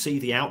 And you see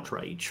the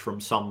outrage from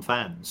some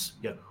fans,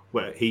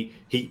 where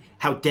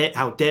how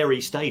dare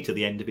he stay to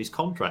the end of his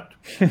contract?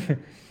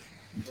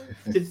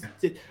 If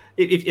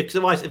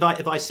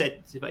I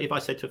said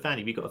to a fan,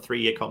 if you've got a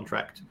 3-year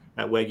contract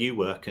where you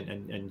work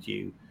and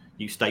you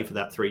stay for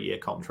that 3-year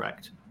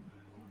contract,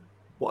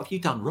 what have you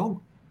done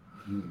wrong?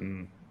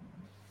 Mm-hmm.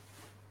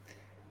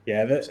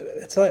 Yeah,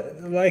 it's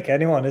like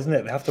anyone, isn't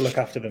it? They have to look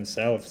after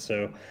themselves.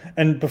 So,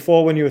 and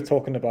before, when you were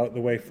talking about the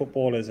way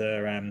footballers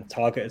are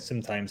targeted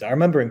sometimes, I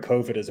remember in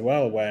COVID as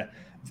well, where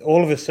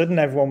all of a sudden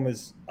everyone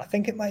was, I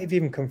think it might have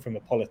even come from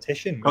a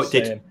politician. Was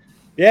saying, did.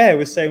 Yeah, it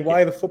was saying,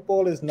 why are the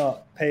footballers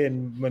not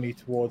paying money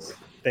towards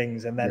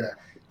things? And then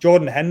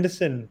Jordan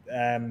Henderson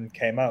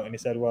came out and he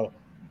said, well,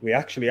 we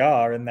actually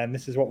are. And then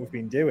this is what we've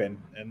been doing.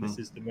 And this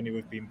is the money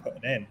we've been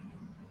putting in.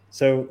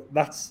 So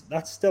that's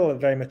still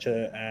very much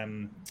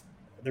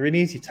they're an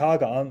easy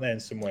target, aren't they, in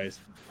some ways?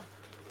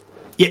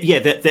 Yeah,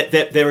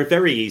 they're a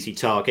very easy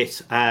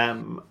target,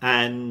 and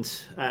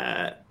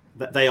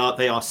they are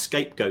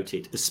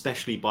scapegoated,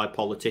 especially by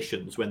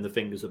politicians when the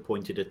fingers are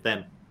pointed at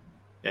them.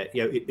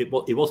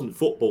 It wasn't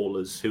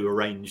footballers who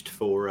arranged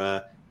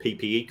for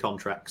PPE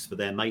contracts for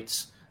their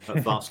mates at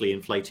vastly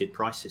inflated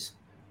prices.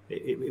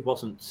 It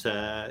wasn't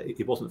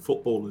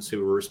footballers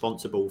who were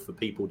responsible for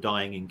people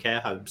dying in care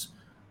homes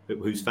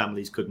whose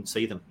families couldn't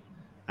see them.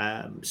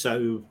 I'm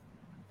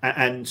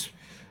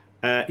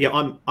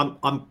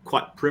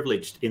quite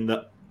privileged in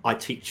that I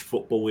teach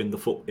football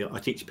I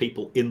teach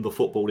people in the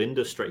football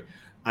industry,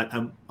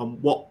 and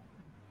what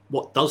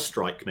does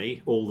strike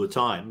me all the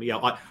time,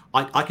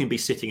 I can be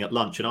sitting at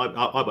lunch and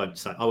I won't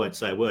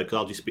say a word because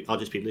I'll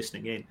just be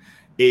listening in.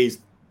 Is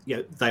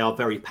they are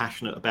very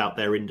passionate about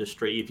their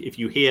industry. If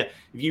you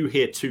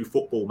hear two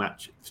football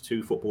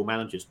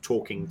managers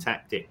talking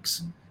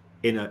tactics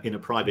in a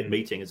private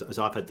meeting, as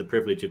I've had the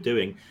privilege of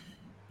doing,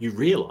 you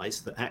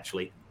realise that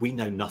actually we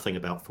know nothing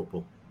about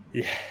football.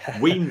 Yeah,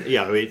 we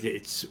know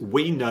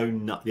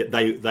nothing.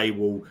 They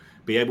will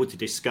be able to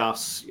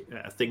discuss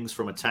things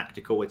from a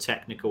tactical, a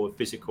technical, a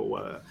physical,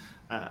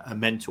 a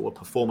mental, a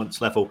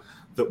performance level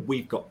that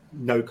we've got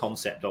no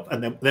concept of.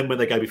 And then when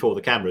they go before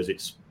the cameras,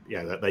 it's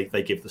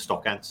they give the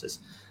stock answers.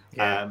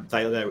 Yeah.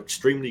 They're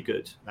extremely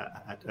good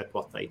at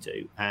what they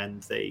do,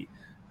 and the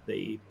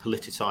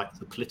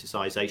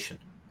politicization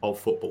of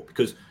football,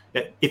 because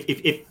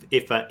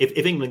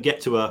if England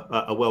get to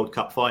a World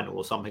Cup final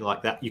or something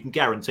like that, you can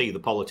guarantee the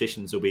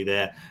politicians will be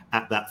there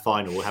at that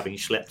final, having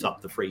schlepped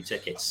up the free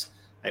tickets.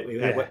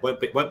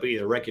 It won't be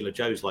the regular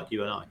Joes like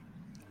you and I.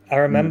 I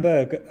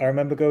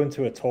remember going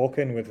to a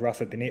talk-in with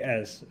Rafa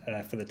Benitez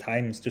for the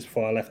Times just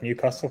before I left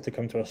Newcastle to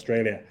come to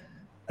Australia,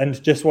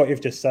 and just what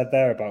you've just said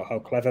there about how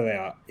clever they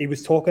are. He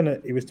was talking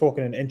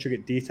in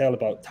intricate detail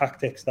about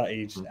tactics that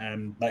he'd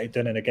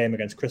done in a game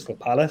against Crystal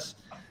Palace.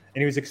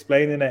 And he was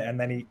explaining it, and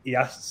then he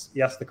asked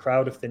the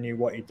crowd if they knew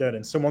what he'd done,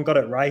 and someone got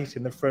it right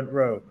in the front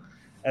row.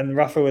 And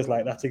Rafa was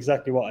like, "That's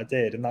exactly what I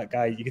did." And that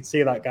guy, you could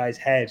see that guy's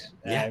head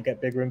get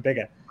bigger and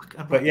bigger.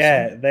 But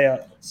they are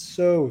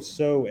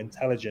so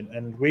intelligent,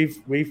 and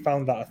we've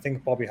found that, I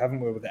think, Bobby, haven't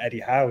we, with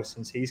Eddie Howe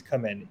since he's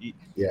come in.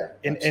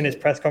 In his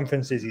press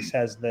conferences, he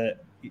says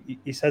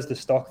the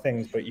stock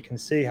things, but you can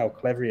see how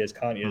clever he is,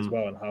 can't you, as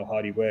well, and how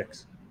hard he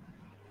works.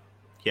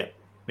 Yeah.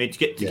 I mean, to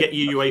get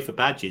UEFA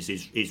badges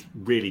is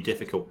really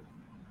difficult.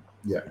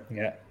 Yeah.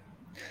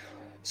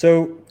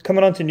 So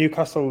coming on to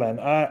Newcastle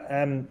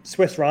then,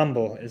 Swiss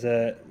Ramble is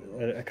an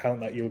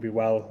account that you'll be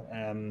well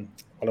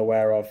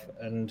aware of,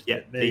 and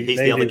he's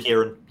the other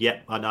Kieran. Yeah,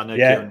 I know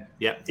Kieran.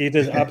 Yeah, he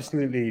does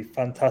absolutely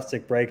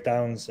fantastic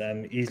breakdowns,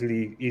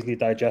 easily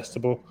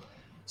digestible.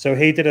 So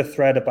he did a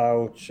thread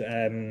about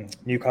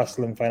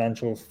Newcastle and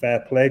financial fair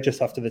play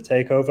just after the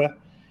takeover.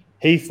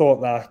 He thought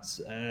that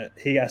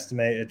he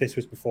estimated, this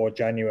was before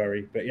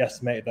January, but he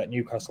estimated that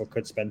Newcastle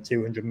could spend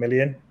 200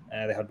 million.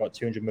 They had about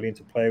 200 million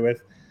to play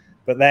with.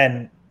 But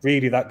then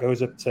really that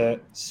goes up to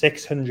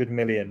 600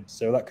 million.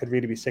 So that could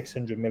really be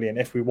 600 million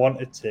if we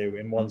wanted to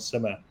in one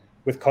summer,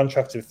 with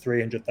contracts of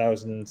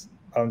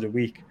 £300,000 a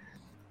week.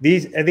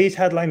 Are these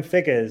headline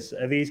figures,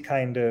 are these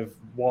kind of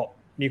what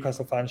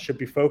Newcastle fans should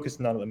be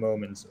focusing on at the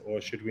moment,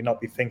 or should we not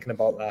be thinking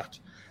about that?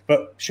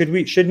 But should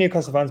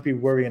Newcastle fans be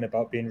worrying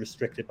about being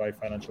restricted by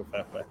financial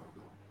fair play?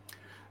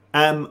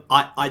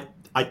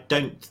 I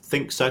don't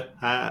think so.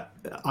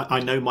 I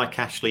know Mike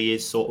Ashley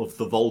is sort of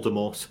the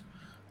Voldemort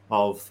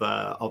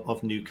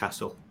of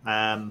Newcastle.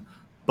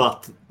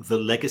 But the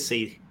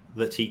legacy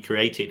that he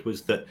created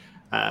was that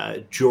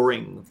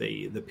during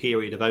the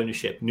period of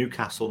ownership,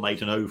 Newcastle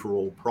made an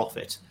overall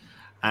profit,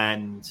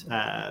 and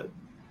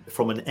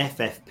from an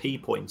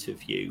FFP point of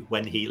view,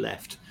 when he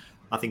left,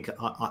 I think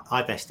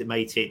I've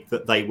estimated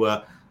that they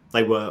were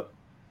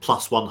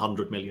plus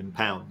 £100 million,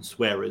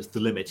 whereas the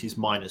limit is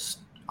minus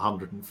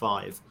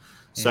 105.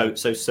 So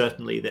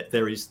certainly that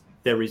there is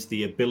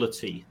the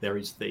ability, there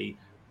is the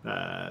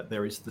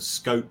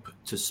scope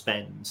to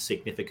spend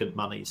significant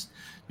monies.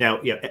 Now,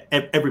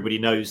 everybody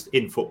knows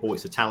in football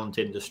it's a talent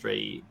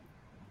industry.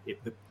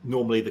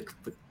 Normally,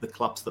 the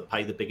clubs that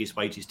pay the biggest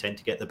wages tend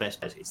to get the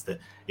best.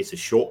 It's a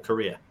short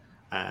career,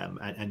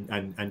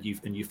 and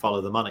you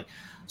follow the money.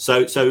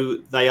 So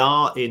they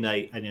are in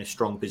a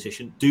strong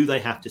position. Do they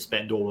have to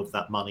spend all of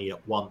that money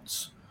at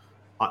once?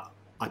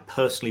 I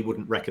personally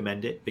wouldn't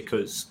recommend it,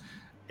 because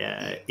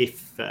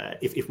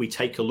if we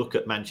take a look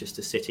at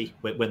Manchester City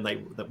when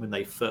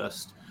they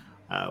first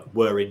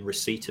were in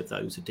receipt of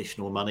those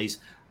additional monies,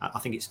 I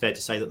think it's fair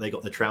to say that they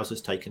got the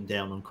trousers taken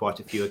down on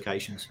quite a few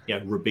occasions.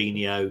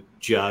 Robinho,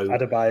 Joe,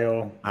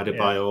 Adebayor.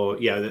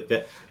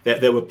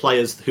 There were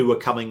players who were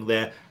coming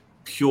there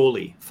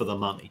purely for the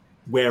money.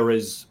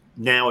 Whereas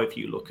now, if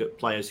you look at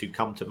players who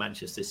come to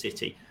Manchester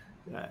City,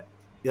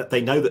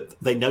 they know that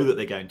they're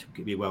going to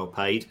be well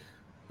paid,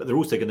 but they're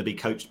also going to be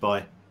coached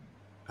by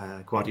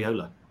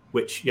Guardiola.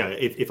 Which,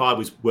 if I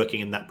was working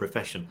in that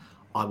profession,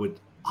 I would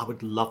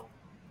love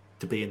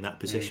to be in that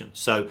position.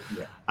 So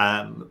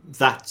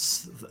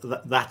that's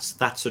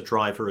a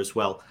driver as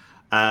well.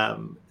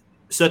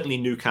 Certainly,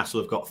 Newcastle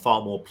have got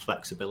far more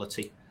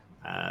flexibility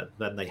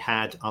than they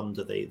had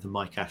under the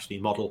Mike Ashley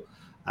model,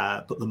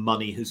 but the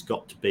money has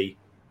got to be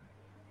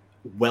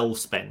well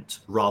spent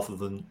rather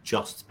than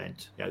just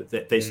spent.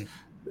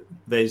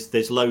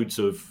 There's loads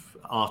of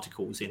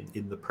articles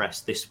in the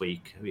press this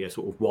week,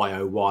 sort of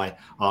why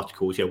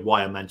articles.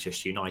 Why are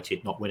Manchester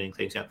United not winning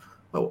things?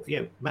 Well,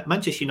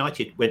 Manchester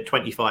United went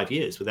 25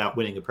 years without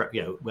winning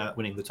without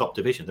winning the top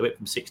division. They went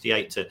from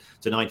 68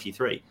 to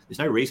 93. There's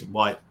no reason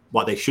why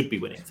they should be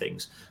winning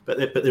things, but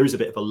there is a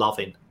bit of a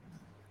loving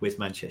with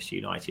Manchester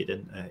United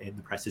in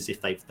the press, as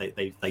if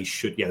they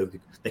should.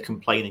 They're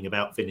complaining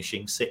about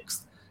finishing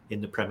sixth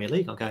in the Premier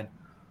League. I'm going,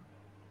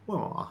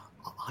 well,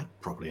 I'd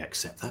probably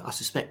accept that. I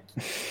suspect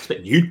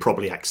you'd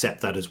probably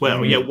accept that as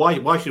well.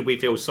 Why should we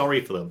feel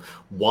sorry for them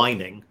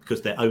whining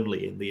because they're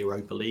only in the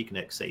Europa League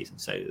next season?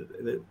 So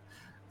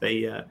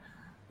the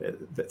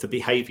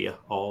behaviour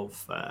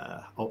of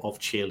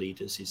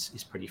cheerleaders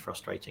is pretty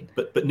frustrating.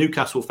 But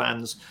Newcastle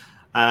fans,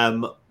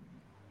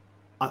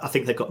 I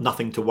think they've got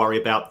nothing to worry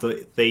about.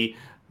 The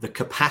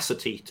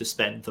capacity to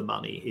spend the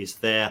money is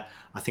there.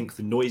 I think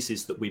the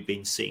noises that we've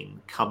been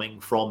seeing coming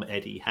from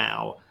Eddie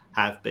Howe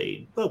have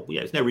been,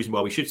 there's no reason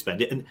why we should spend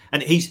it,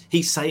 and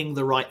he's saying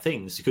the right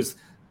things, because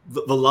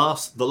the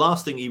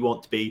last thing you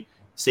want to be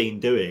seen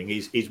doing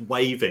is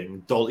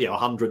waving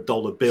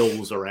 $100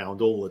 bills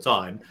around all the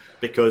time,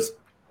 because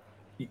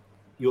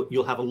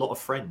you'll have a lot of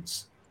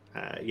friends.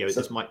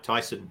 As Mike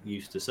Tyson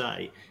used to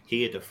say,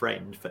 he had a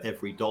friend for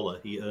every dollar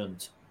he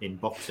earned in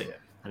boxing,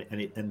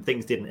 and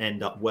things didn't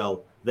end up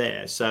well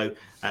there. So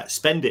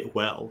spend it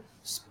well,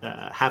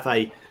 have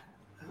a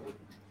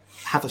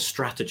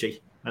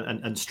strategy.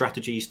 And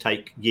strategies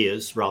take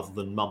years rather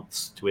than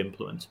months to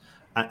implement,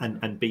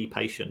 and be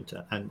patient,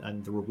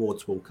 and the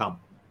rewards will come.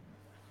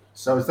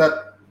 So is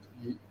that,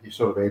 you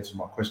sort of answered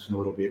my question a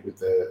little bit with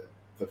the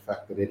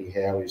fact that Eddie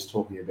Howe is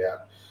talking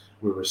about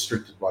we're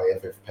restricted by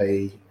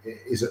FFP.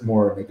 Is it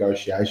more a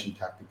negotiation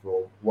tactic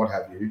or what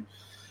have you?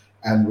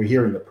 And we're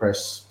hearing the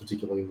press,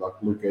 particularly like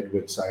Luke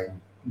Edwards, saying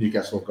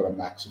Newcastle have got a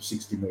max of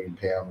 £60 million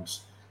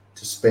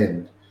to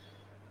spend.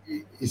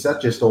 Is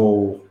that just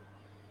all,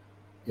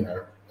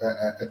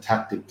 a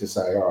tactic to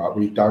say, all right,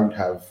 we don't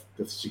have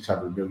the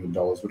 $600 million,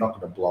 we're not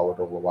going to blow it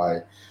all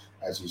away,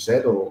 as you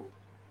said? Or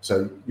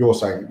so you're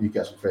saying that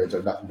Newcastle fans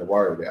have nothing to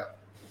worry about?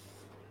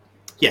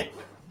 Yeah.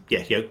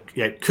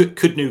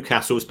 Could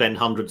Newcastle spend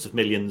hundreds of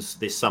millions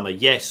this summer?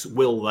 Yes.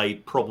 Will they?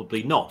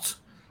 Probably not,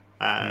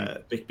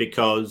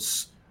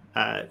 because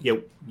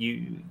you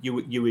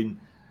in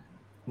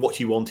what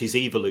you want is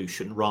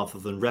evolution rather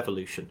than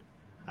revolution,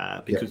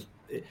 because.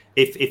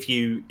 If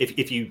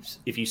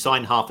you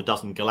sign half a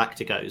dozen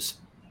Galacticos,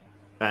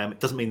 it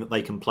doesn't mean that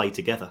they can play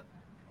together.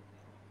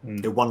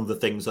 One of the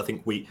things I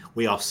think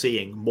we are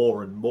seeing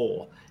more and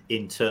more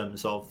in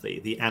terms of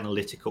the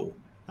analytical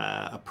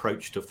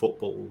approach to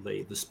football,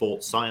 the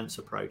sports science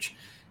approach,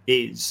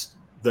 is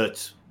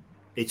that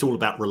it's all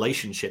about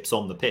relationships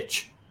on the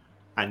pitch,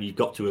 and you've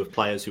got to have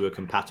players who are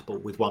compatible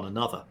with one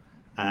another.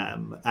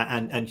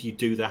 And you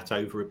do that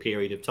over a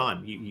period of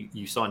time.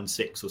 You sign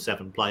 6 or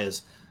 7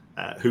 players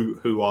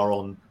who are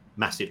on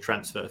massive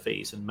transfer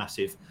fees and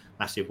massive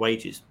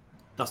wages.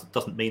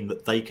 Doesn't mean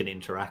that they can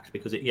interact,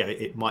 because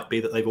it might be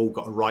that they've all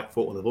got a right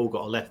foot or they've all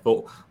got a left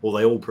foot, or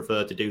they all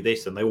prefer to do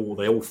this and they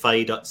all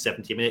fade at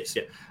 70 minutes.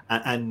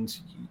 And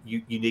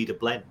you need a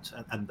blend,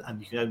 and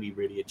you can only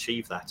really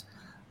achieve that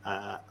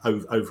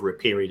over a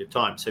period of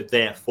time. So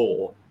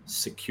therefore,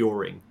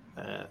 securing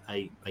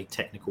a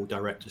technical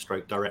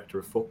director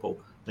of football,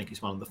 I think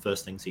is one of the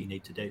first things that you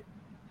need to do.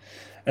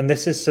 And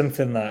this is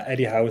something that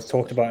Eddie Howe was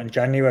talked about in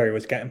January,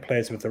 was getting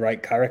players with the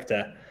right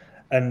character.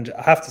 And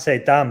I have to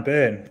say, Dan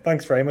Burn,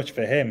 thanks very much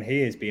for him.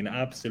 He has been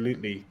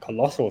absolutely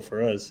colossal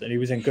for us. And he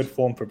was in good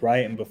form for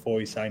Brighton before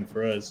he signed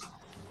for us.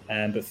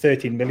 But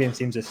 13 million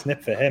seems a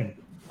snip for him.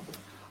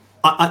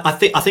 I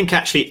think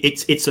actually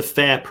it's a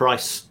fair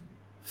price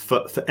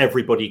for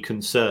everybody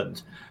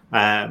concerned.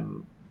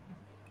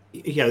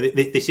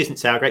 This isn't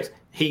sour grapes.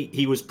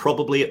 He was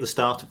probably at the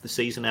start of the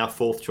season our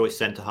fourth choice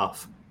centre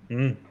half.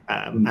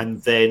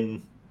 And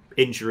then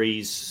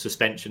injuries,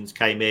 suspensions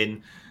came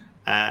in,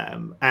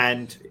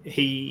 and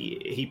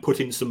he put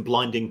in some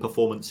blinding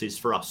performances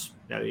for us.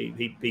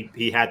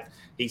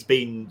 He's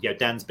been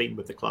Dan's been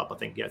with the club I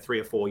think 3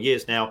 or 4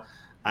 years now,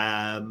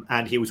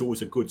 and he was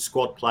always a good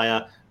squad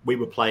player. We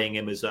were playing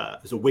him as a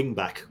wing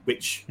back,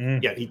 which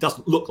he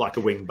doesn't look like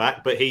a wing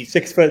back, but he's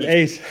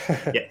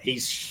 6'8".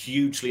 He's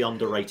hugely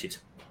underrated.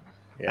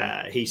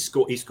 Yeah. He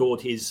scored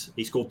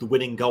the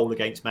winning goal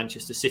against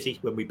Manchester City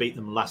when we beat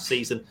them last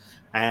season,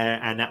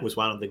 and that was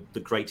one of the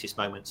greatest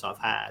moments I've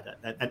had.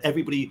 And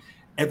everybody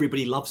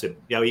loves him.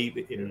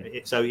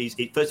 So he's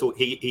first of all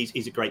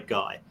he's a great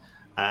guy.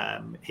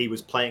 He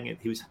was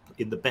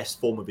in the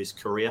best form of his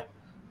career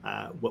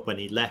when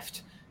he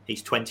left.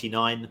 He's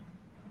 29.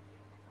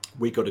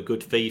 We got a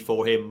good fee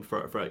for him for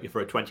a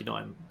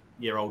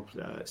 29-year-old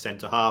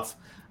centre half.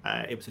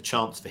 It was a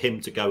chance for him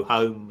to go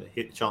home,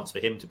 a chance for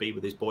him to be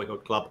with his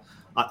boyhood club.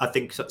 I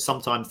think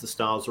sometimes the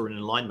stars are in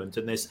alignment,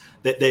 and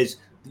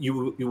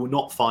you will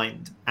not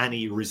find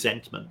any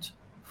resentment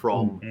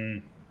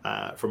from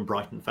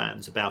Brighton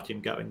fans about him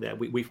going there.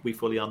 We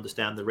fully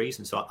understand the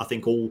reason. So I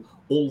think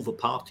all the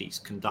parties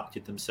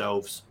conducted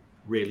themselves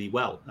really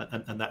well,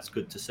 and that's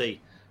good to see,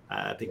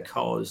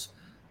 because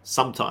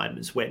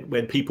sometimes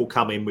when people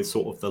come in with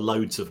sort of the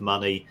loads of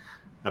money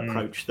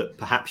approach that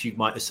perhaps you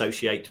might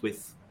associate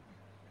with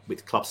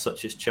clubs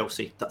such as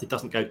Chelsea, it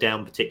doesn't go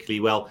down particularly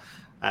well.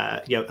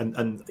 I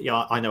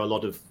know a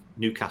lot of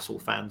Newcastle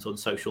fans on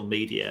social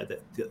media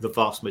that the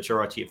vast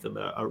majority of them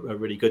are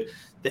really good.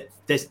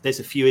 There's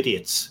a few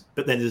idiots,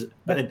 but then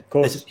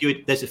there's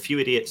a few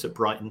idiots at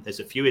Brighton. There's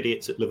a few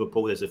idiots at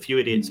Liverpool. There's a few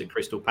idiots at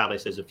Crystal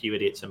Palace. There's a few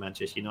idiots at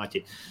Manchester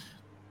United.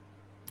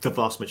 The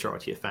vast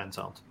majority of fans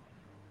aren't.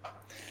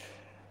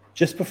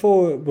 Just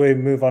before we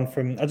move on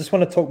I just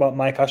want to talk about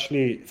Mike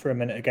Ashley for a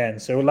minute again.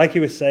 So like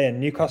you were saying,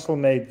 Newcastle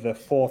made the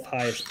fourth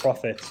highest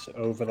profits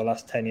over the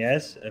last 10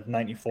 years of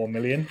 94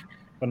 million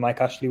when Mike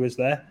Ashley was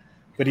there.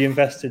 But he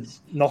invested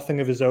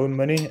nothing of his own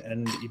money,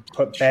 and he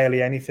put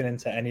barely anything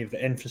into any of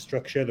the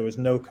infrastructure. There was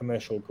no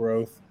commercial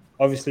growth.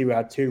 Obviously, we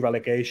had 2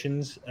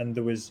 relegations, and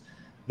there was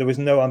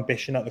no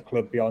ambition at the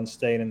club beyond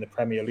staying in the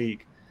Premier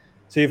League.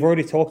 So you've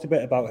already talked a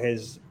bit about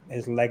his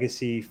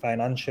legacy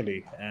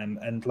financially,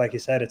 and like you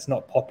said, it's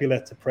not popular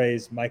to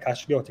praise Mike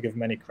Ashley or to give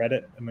him any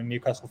credit among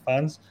Newcastle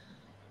fans.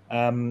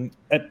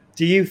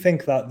 Do you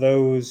think that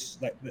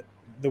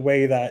the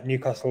way that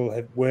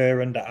Newcastle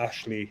were under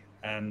Ashley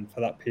for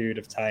that period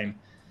of time,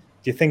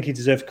 do you think he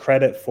deserves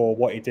credit for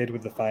what he did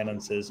with the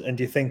finances? And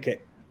do you think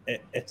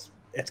it's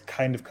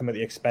kind of come at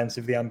the expense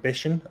of the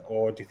ambition,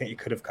 or do you think he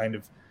could have kind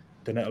of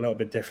done it a little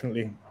bit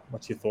differently?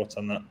 What's your thoughts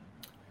on that?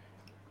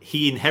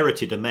 He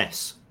inherited a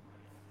mess,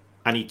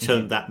 and he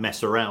turned that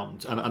mess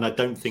around. And I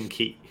don't think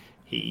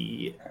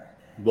he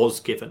was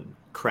given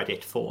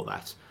credit for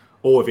that.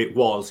 Or if it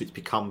was, it's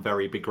become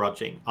very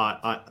begrudging.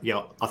 I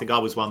think I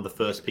was one of the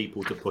first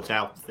people to put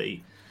out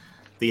the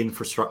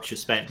infrastructure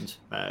spend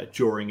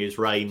during his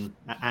reign,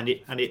 and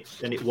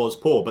it was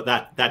poor. But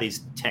that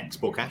is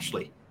textbook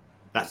Ashley.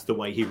 That's the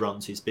way he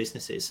runs his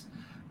businesses.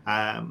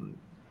 I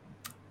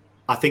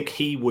think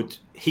he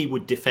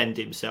would defend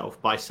himself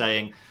by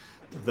saying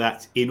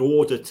that in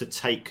order to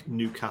take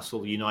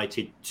Newcastle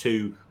United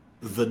to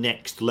the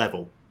next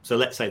level, so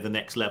let's say the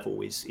next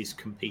level is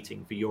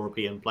competing for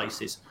European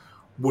places,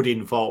 would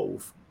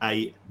involve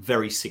a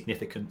very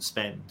significant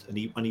spend, and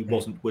he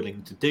wasn't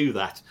willing to do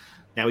that.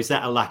 Now, is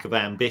that a lack of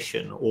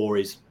ambition, or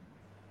is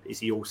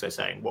he also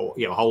saying, well,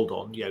 hold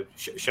on,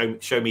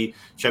 show me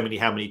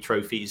how many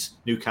trophies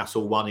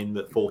Newcastle won in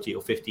the 40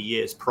 or 50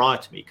 years prior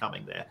to me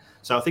coming there?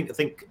 So I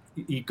think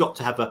you've got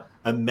to have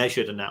a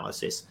measured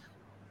analysis.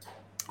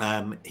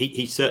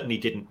 He certainly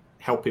didn't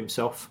help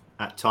himself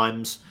at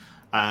times.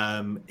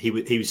 He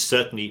was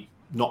certainly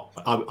not.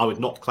 I would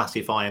not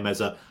classify him as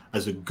a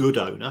good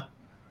owner,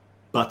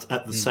 but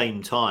at the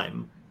same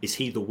time, is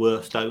he the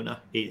worst owner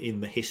in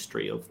the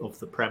history of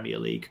the Premier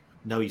League?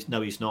 No,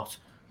 he's not,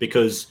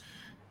 because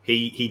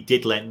he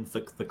did lend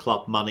the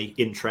club money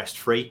interest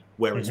free,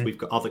 whereas we've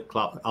got other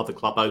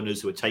club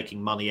owners who are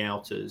taking money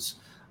out as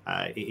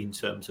in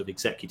terms of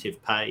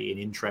executive pay and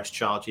interest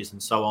charges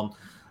and so on.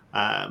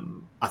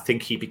 I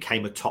think he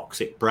became a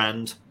toxic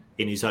brand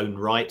in his own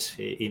right,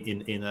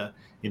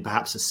 in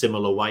perhaps a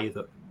similar way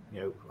that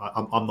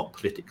I'm not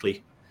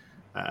politically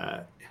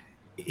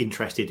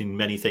interested in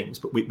many things,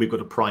 but we've got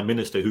a prime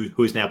minister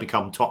who has now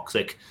become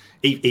toxic.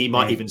 He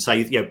might even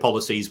say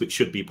policies which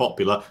should be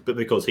popular, but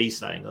because he's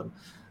saying them.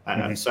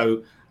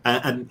 So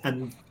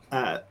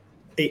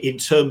in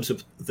terms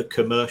of the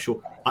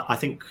commercial, I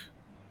think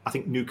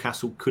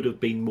Newcastle could have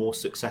been more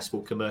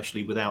successful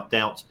commercially, without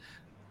doubt,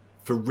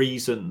 for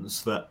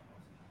reasons that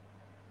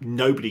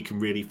nobody can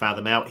really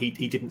fathom out. He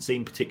didn't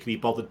seem particularly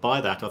bothered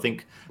by that. I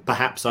think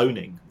perhaps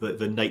owning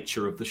the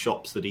nature of the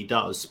shops that he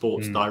does,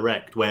 Sports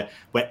Direct, where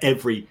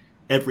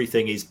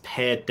everything is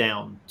pared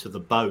down to the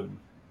bone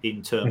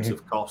in terms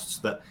of costs,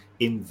 that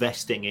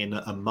investing in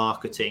a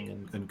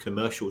marketing and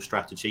commercial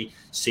strategy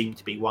seemed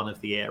to be one of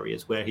the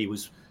areas where he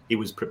was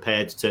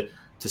prepared to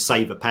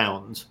save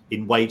 £1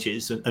 in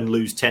wages and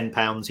lose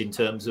 £10 in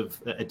terms of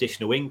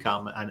additional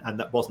income, and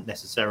that wasn't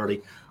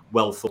necessarily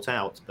well thought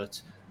out.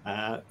 But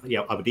I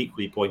would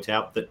equally point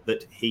out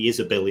that he is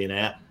a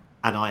billionaire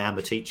and I am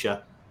a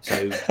teacher.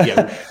 So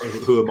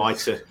who am I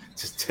to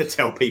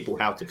tell people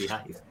how to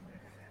behave?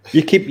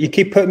 You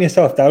keep putting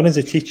yourself down as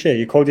a teacher.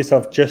 You called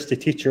yourself just a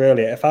teacher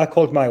earlier. If I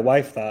called my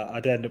wife that,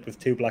 I'd end up with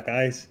 2 black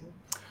eyes.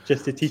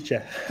 Just a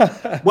teacher.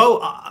 Well,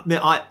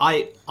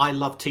 I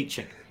love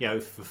teaching.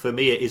 For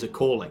me it is a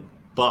calling,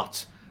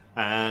 but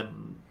I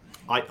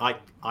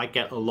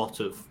get a lot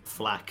of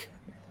flack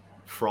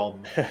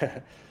from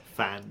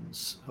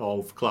fans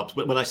of clubs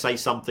when I say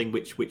something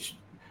which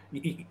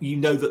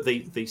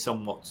that the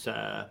somewhat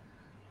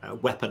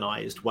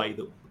weaponized way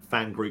that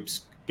fan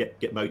groups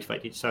get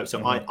motivated. So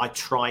I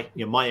try.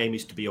 My aim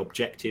is to be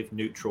objective,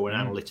 neutral, and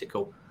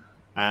analytical.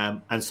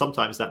 And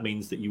sometimes that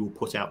means that you will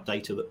put out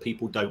data that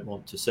people don't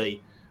want to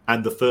see.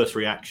 And the first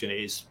reaction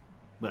is,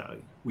 well,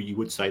 you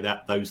would say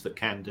that those that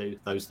can do,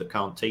 those that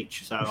can't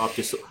teach. So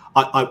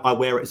I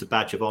wear it as a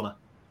badge of honor.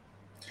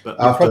 But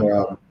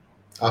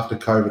after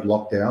COVID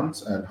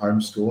lockdowns and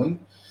homeschooling,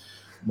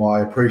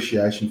 my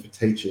appreciation for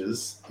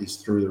teachers is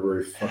through the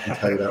roof. I can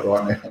tell you that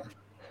right now.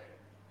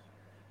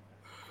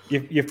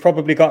 You've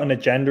probably got an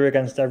agenda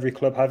against every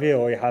club, have you?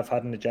 Or you have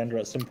had an agenda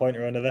at some point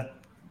or another?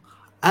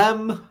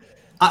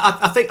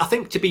 I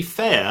think to be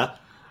fair,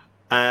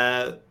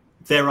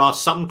 there are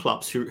some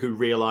clubs who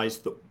realise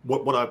that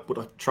what I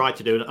try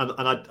to do, and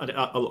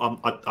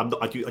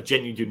I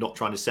genuinely do not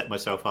try to set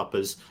myself up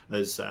as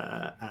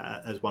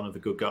one of the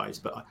good guys,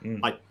 but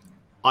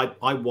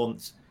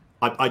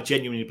I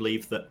genuinely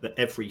believe that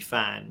every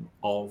fan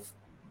of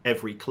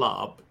every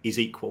club is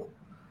equal,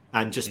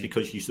 and just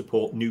because you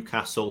support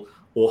Newcastle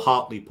or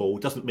Hartlepool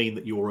doesn't mean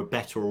that you're a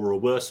better or a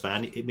worse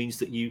fan. It means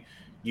that you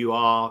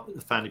are a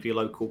fan of your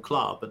local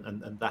club,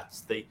 and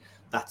that's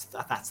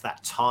that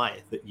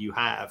tie that you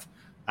have.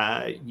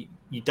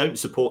 You don't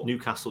support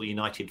Newcastle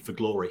United for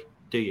glory,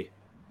 do you?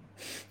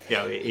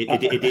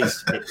 It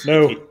is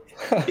no.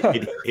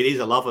 It is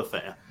a love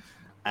affair,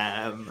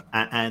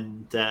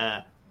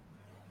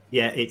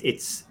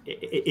 it's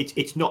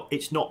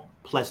not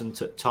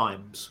pleasant at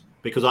times,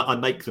 because I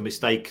make the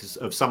mistake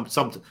of some.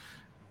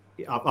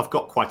 I've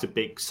got quite a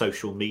big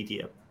social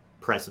media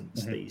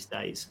presence these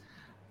days.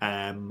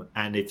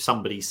 And if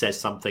somebody says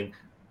something,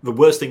 the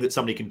worst thing that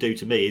somebody can do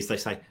to me is they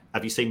say,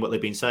 have you seen what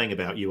they've been saying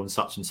about you on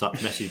such and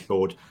such message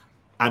board?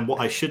 And what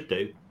I should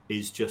do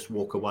is just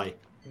walk away.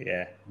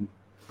 Yeah.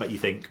 But you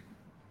think,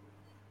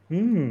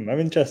 I'm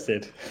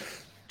interested.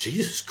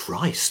 Jesus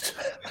Christ.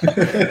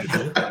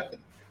 So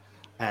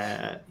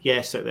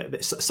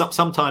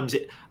sometimes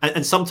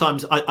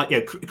sometimes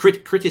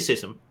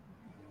criticism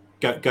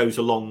goes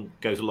along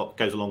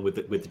with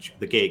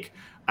the gig.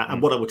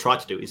 And what I would try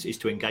to do is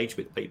to engage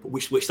with people,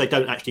 which they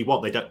don't actually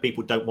want.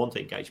 People don't want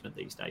engagement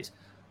these days,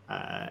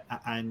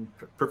 and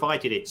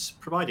provided it's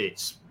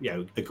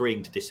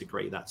agreeing to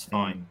disagree, that's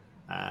fine.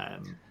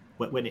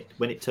 When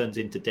it turns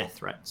into death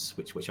threats,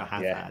 which I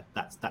have had,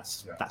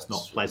 that's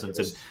not pleasant.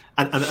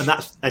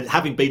 And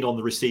having been on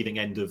the receiving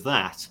end of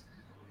that,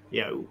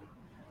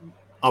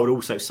 I would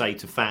also say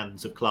to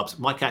fans of clubs,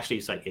 Mike Ashley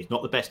say he's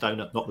not the best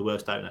owner, not the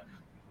worst owner.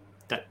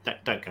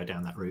 Don't go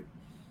down that route.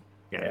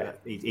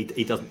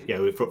 He doesn't.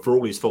 For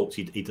all his faults,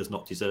 he does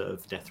not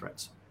deserve death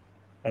threats.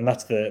 And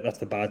that's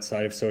the bad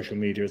side of social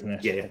media, isn't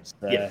it? It's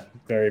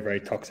very, very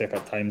toxic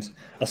at times.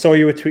 I saw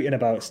you were tweeting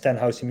about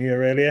Stenhousemuir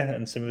earlier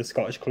and some of the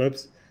Scottish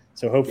clubs.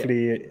 So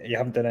hopefully you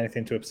haven't done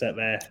anything to upset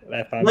their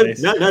fan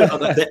base. No,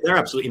 they're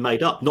absolutely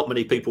made up. Not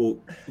many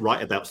people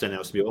write about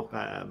Stenhousemuir,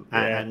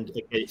 and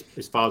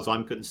as far as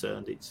I'm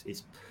concerned,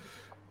 it's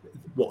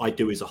what I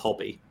do is a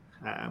hobby,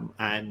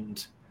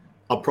 and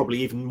I'm probably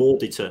even more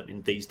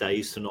determined these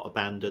days to not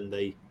abandon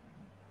the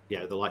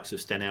likes of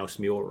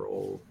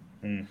Stenhousemuir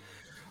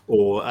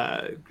or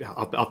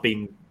I've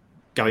been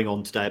going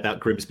on today about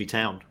Grimsby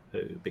Town,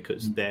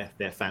 because their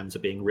fans are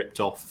being ripped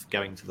off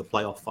going to the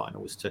playoff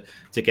finals to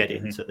get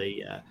into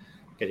the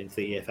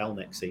EFL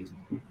next season.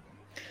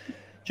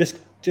 Just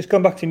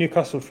going back to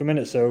Newcastle for a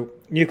minute. So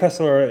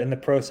Newcastle are in the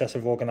process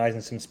of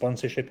organising some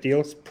sponsorship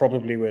deals,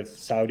 probably with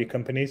Saudi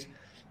companies.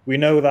 We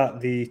know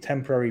that the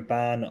temporary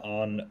ban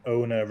on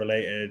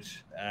owner-related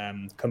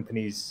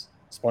companies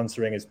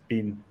sponsoring has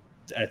been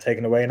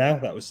taken away now.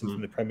 That was something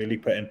the Premier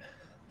League put in.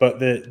 but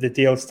the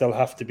deals still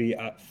have to be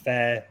at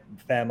fair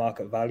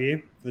market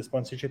value for the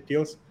sponsorship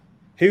deals.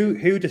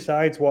 Who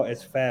decides what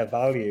is fair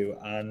value,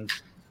 and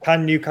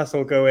can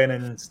Newcastle go in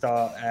and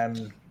start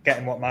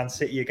getting what Man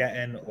City are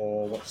getting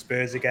or what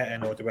Spurs are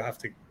getting, or do we have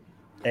to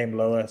aim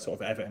lower, sort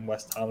of Everton,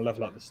 West Ham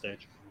level at this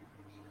stage?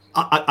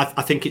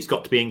 I think it's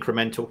got to be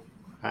incremental.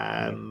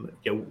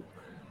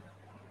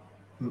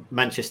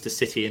 Manchester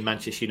City and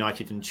Manchester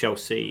United and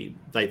Chelsea,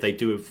 they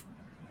do have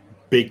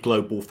big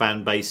global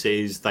fan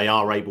bases. They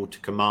are able to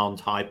command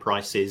high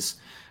prices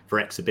for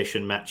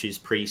exhibition matches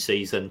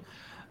pre-season,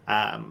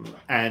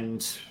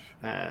 and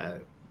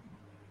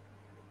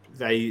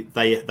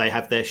they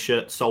have their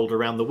shirts sold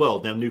around the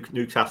world. Now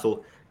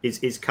Newcastle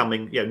is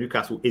coming.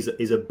 Newcastle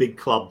is a big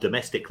club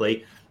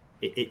domestically.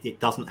 It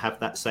doesn't have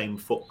that same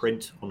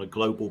footprint on a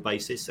global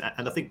basis,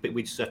 and I think that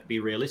we just have to be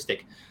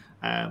realistic.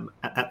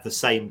 At the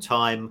same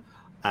time,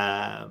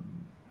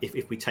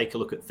 if we take a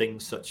look at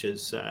things such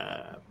as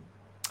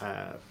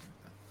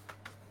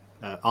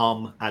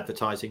arm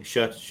advertising,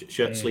 shirt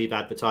sleeve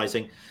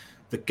advertising,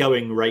 the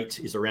going rate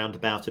is around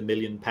about £1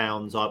 million.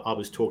 I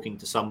was talking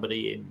to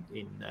somebody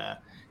in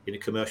a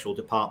commercial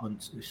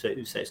department who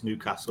says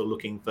Newcastle are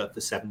looking for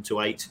 7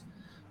 to 8,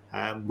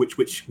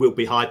 which will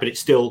be high, but it's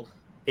still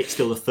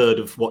a third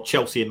of what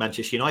Chelsea and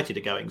Manchester United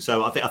are going.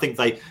 So I think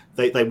they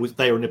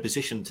are in a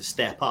position to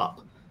step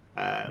up,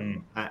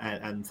 and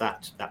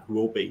that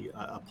will be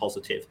a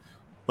positive.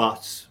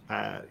 But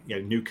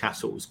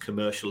Newcastle's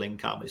commercial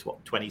income is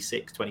what,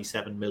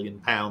 27 million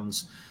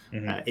pounds.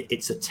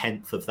 It's a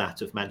tenth of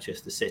that of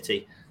Manchester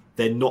City.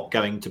 They're not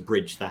going to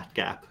bridge that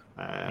gap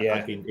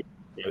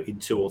in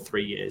 2 or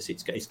 3 years.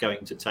 It's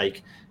going to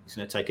take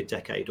a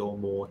decade or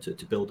more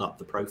to build up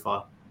the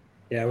profile.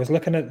 Yeah, I was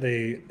looking at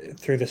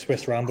through the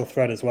Swiss Ramble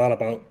thread as well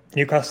about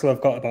Newcastle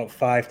have got about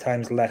 5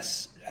 times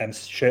less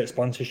shirt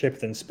sponsorship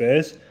than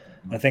Spurs.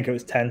 I think it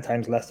was 10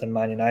 times less than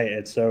Man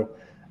United. So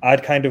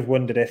I'd kind of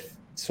wondered if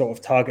sort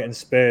of targeting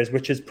Spurs,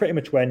 which is pretty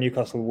much where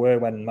Newcastle were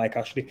when Mike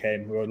Ashley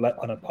came, we were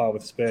on a par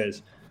with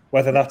Spurs,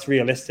 whether that's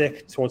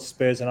realistic towards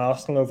Spurs and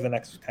Arsenal over the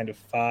next kind of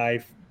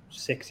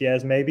 5-6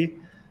 years maybe.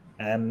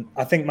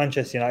 I think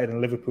Manchester United and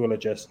Liverpool are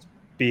just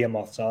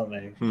behemoths, aren't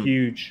they?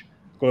 Huge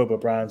global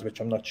brands, which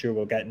I'm not sure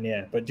we'll get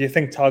near. But do you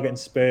think targeting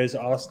Spurs,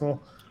 Arsenal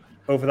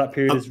over that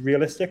period is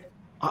realistic?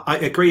 I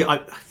agree. I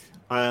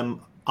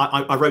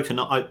wrote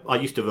I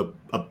used to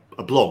have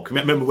a blog.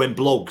 Remember when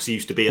blogs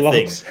used to be a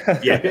thing?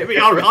 Yeah,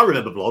 I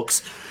remember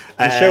blogs.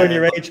 You're showing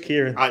your age,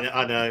 Kieran.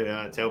 I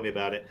know. Tell me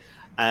about it.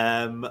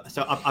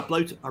 So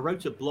I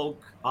wrote a blog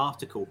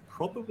article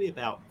probably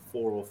about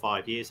 4 or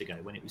 5 years ago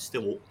when it was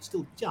still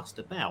just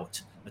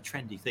about a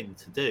trendy thing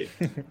to do,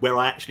 where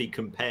I actually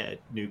compared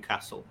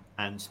Newcastle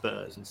and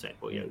Spurs and said,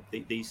 well,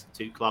 these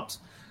two clubs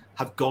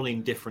have gone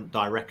in different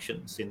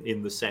directions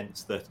in the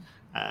sense that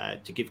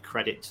to give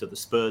credit to the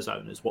Spurs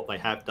owners, what they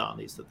have done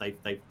is that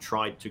they've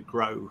tried to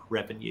grow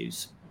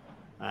revenues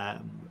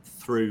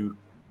through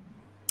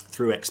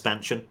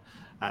expansion.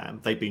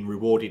 They've been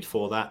rewarded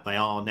for that. They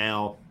are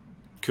now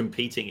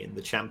competing in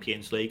the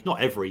Champions League,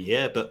 not every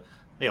year, but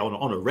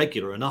on a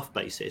regular enough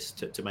basis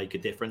to make a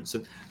difference.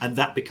 And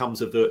that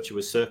becomes a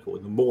virtuous circle.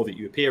 And the more that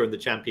you appear in the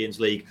Champions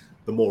League,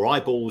 the more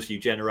eyeballs you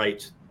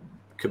generate,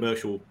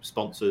 commercial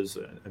sponsors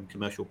and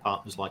commercial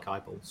partners like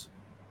eyeballs.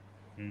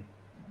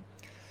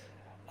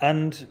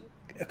 And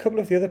a couple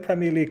of the other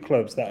Premier League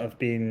clubs that have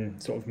been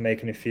sort of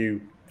making a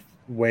few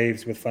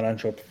waves with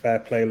financial fair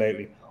play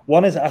lately.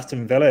 One is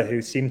Aston Villa,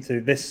 who seem to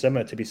this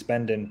summer to be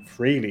spending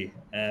freely,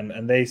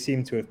 and they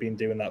seem to have been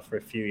doing that for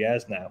a few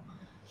years now.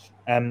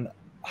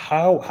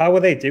 How are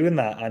they doing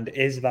that, and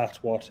is that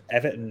what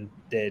Everton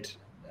did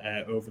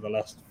over the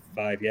last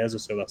 5 years or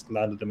so that's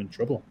landed them in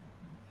trouble?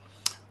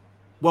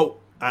 Well,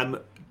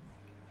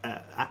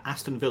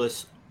 Aston Villa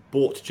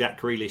bought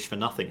Jack Grealish for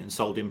nothing and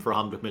sold him for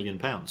 £100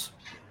 million.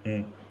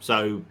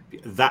 So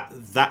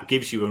that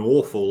gives you an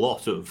awful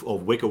lot of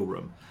wiggle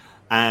room.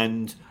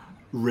 And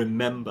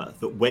remember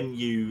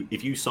that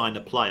if you sign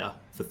a player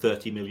for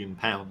 £30 million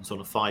on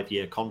a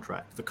 5-year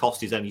contract, the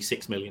cost is only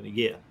 £6 million a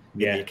year in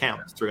the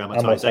account through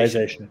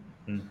amortization.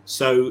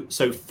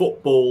 So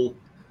football,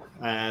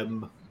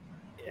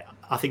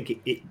 I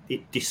think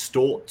it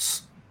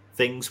distorts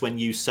things when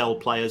you sell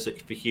players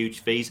for huge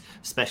fees,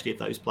 especially if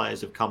those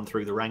players have come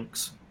through the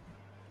ranks.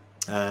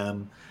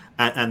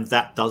 And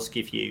that does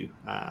give you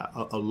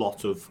a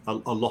lot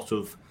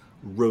of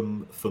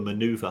room for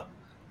manoeuvre,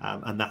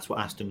 and that's what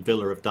Aston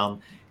Villa have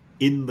done.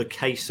 In the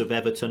case of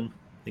Everton,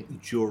 I think the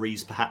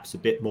jury's perhaps a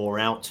bit more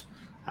out.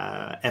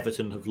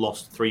 Everton have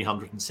lost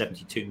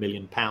 £372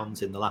 million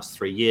in the last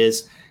 3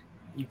 years.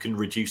 You can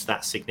reduce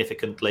that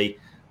significantly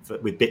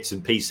with bits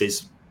and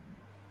pieces,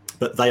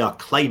 but they are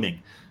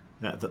claiming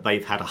that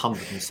they've had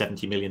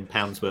 £170 million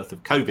worth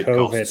of COVID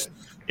costs.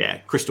 Yeah,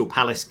 Crystal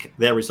Palace,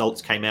 their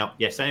results came out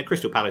yesterday.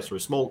 Crystal Palace are a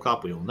small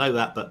club, we all know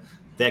that, but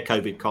their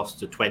COVID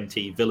costs are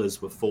 20,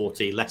 Villa's were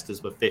 40,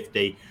 Leicester's were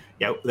 50.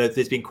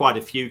 There's been quite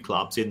a few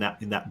clubs in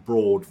that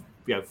broad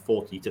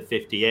 40 to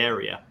 50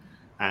 area,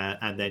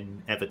 and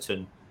then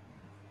Everton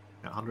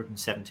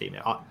 170.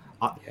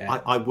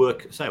 I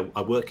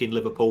work in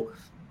Liverpool.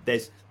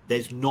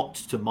 There's not,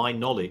 to my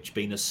knowledge,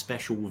 been a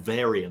special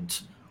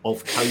variant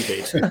of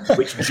COVID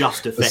which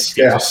just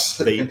affected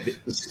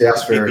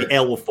the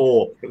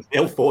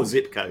L4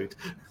 zip code.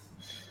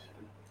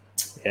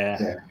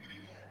 Yeah.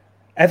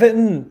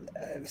 Everton,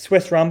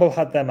 Swiss Ramble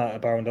had them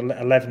at around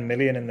 11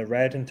 million in the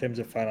red in terms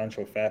of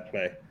financial fair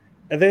play.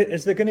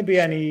 Is there going to be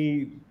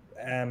any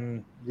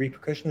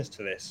repercussions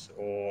to this,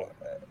 or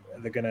are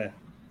they going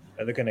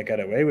to get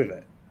away with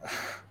it?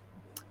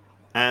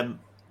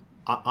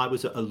 I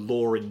was at a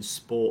Law in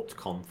Sport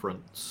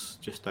conference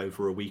just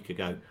over a week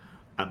ago.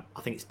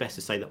 I think it's best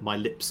to say that my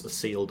lips are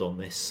sealed on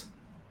this.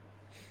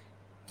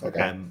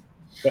 Okay.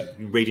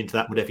 Read into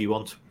that whatever you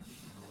want.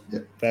 Yeah.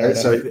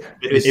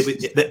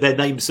 Their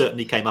names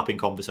certainly came up in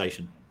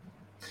conversation.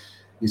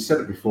 You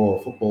said it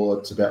before, football,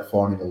 it's about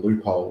finding the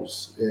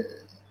loopholes.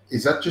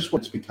 Is that just what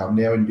it's become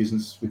now in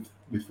business with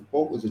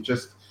football? Is it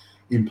just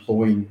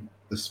employing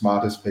the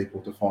smartest people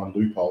to find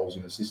loopholes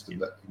in a system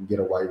that you can get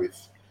away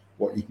with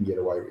what you can get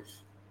away with?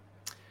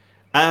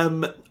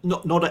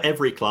 Not at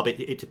every club.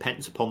 It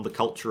depends upon the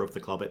culture of the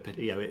club.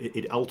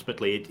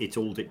 Ultimately it's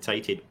all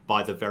dictated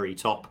by the very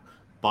top,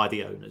 by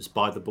the owners,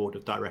 by the board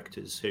of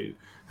directors who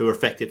are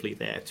effectively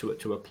there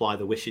to apply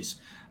the wishes.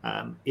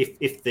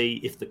 If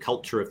the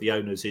culture of the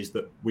owners is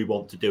that we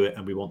want to do it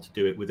and we want to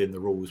do it within the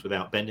rules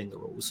without bending the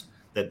rules,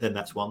 then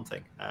that's one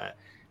thing.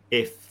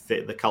 If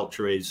the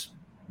culture is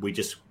we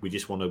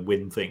just want to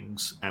win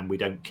things and we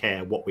don't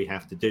care what we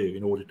have to do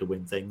in order to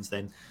win things,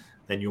 then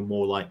you're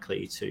more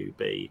likely to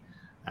be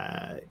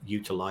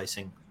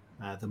utilising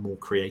the more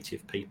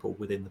creative people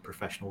within the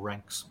professional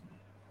ranks.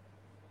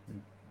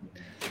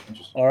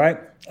 All right.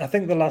 I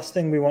think the last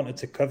thing we wanted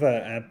to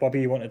cover, Bobby,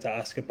 you wanted to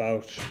ask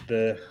about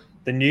the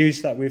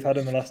news that we've had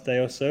in the last day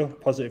or so.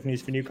 Positive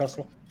news for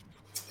Newcastle.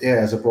 Yeah,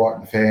 as a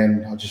Brighton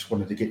fan, I just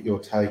wanted to get your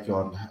take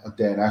on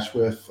Dan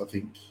Ashworth. I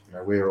think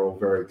we're all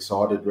very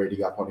excited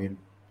reading up on him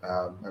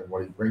and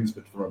what he brings,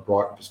 but from a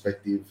Brighton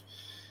perspective,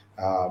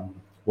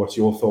 what's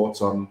your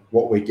thoughts on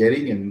what we're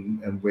getting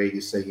and where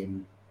you see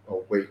him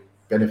or where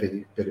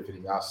benefiting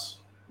us?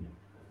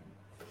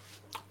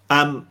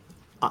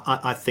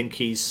 I think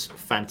he's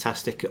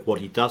fantastic at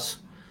what he does.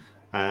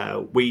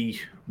 We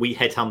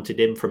headhunted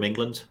him from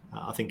England.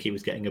 I think he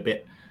was getting a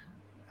bit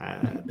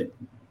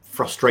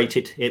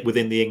frustrated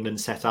within the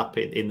England setup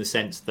in the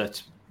sense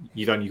that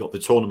you've only got the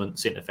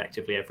tournaments in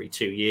effectively every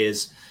 2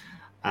 years.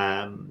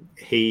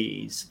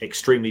 He's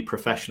extremely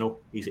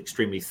professional. He's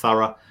extremely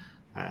thorough.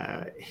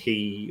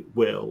 He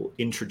will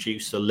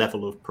introduce a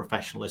level of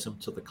professionalism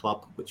to the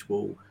club, which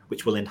will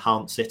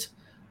enhance it,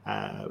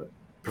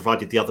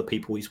 provided the other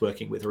people he's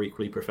working with are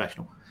equally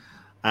professional.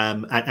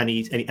 And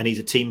he's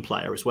a team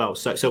player as well.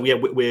 So yeah,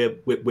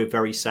 we're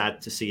very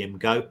sad to see him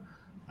go.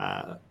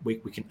 We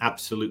can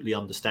absolutely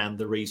understand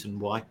the reason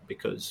why,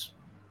 because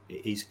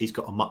he's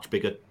got a much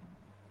bigger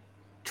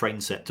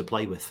train set to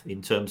play with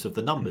in terms of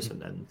the numbers,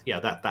 and yeah,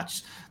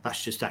 that's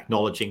just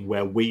acknowledging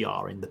where we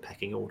are in the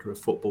pecking order of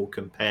football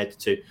compared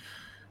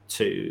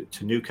to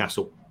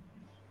Newcastle.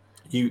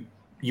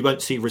 You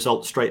won't see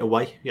results straight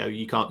away.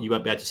 You won't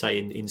be able to say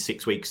in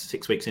 6 weeks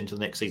into the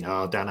next season,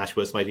 Dan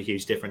Ashworth made a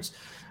huge difference,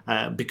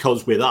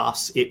 because with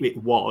us it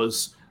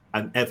was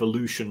an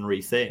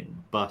evolutionary thing.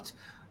 But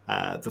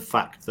the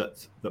fact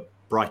that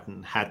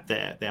Brighton had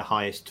their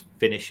highest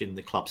finish in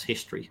the club's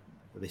history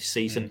this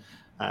season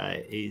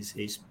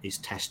is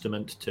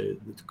testament to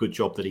the good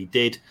job that he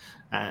did.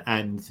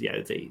 And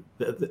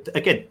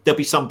again, there'll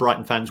be some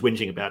Brighton fans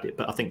whinging about it,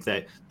 but I think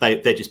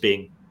they're just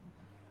being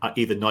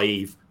either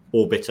naive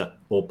or bitter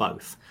or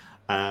both,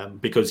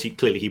 because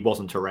he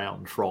wasn't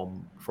around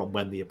from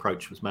when the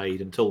approach was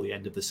made until the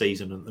end of the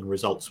season, and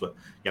results were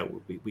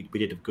we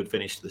did a good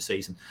finish to the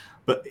season,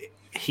 but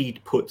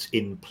he'd put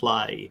in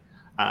play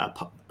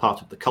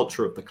part of the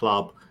culture of the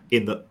club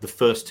in that the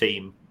first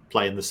team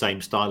play in the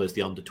same style as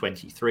the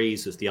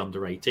under-23s, as the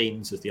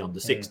under-18s, as the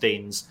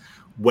under-16s.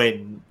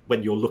 When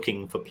you're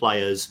looking for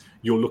players,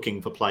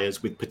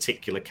 with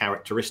particular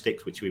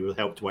characteristics, which we will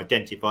help to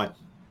identify,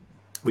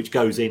 which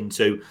goes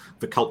into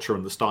the culture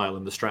and the style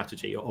and the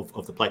strategy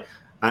of the play.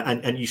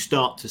 And you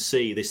start to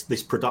see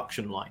this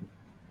production line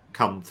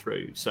come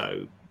through.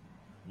 So,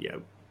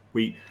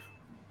 we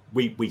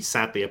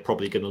sadly are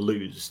probably going to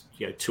lose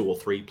 2 or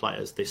 3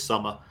 players this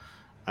summer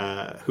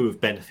who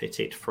have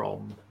benefited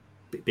from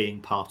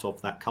being part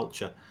of that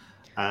culture.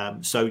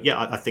 So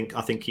yeah, I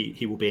think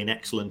he will be an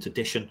excellent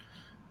addition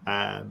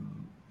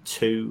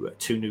to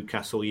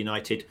Newcastle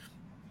United.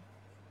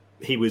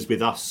 He was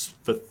with us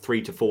for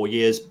 3 to 4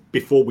 years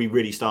before we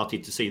really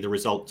started to see the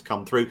results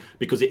come through,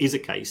 because it is a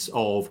case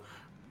of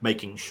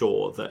making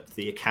sure that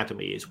the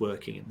academy is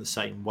working in the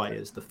same way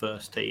as the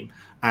first team,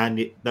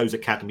 and those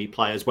academy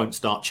players won't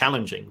start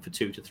challenging for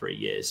 2 to 3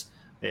 years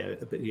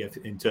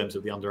in terms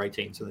of the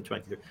under-18s and the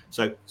 23.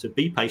 So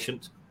be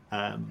patient,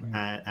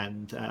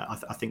 and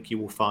I think you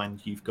will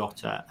find you've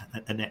got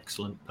an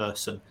excellent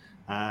person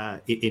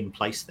in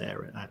place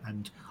there,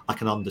 and I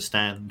can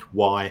understand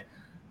why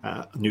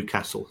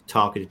Newcastle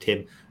targeted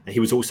him. He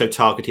was also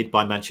targeted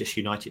by Manchester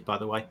United, by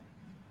the way.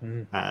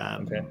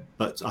 Okay.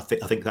 But I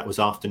think that was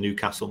after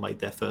Newcastle made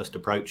their first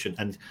approach,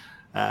 and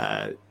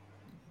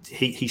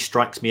he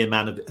strikes me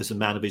as a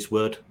man of his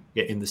word,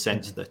 in the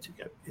sense that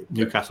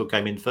Newcastle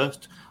came in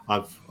first.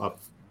 I've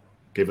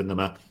given them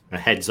a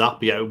heads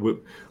up. We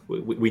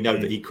know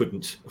that he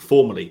couldn't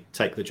formally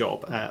take the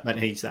job, and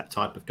he's that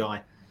type of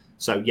guy.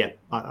 So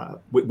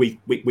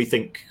we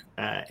think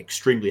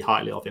extremely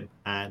highly of him,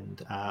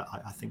 and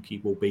I think he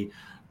will be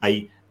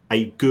a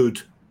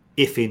good,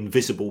 if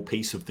invisible,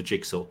 piece of the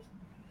jigsaw.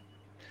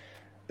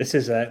 This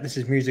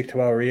is music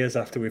to our ears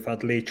after we've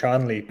had Lee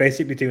Tranley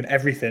basically doing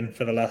everything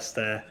for the last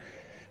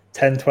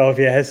 10, 12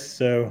 years.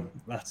 So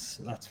that's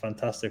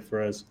fantastic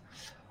for us.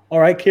 All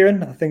right,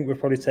 Kieran, I think we've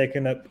probably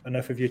taken up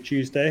enough of your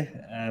Tuesday.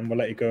 We'll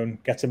let you go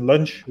and get some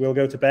lunch. We'll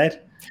go to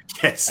bed.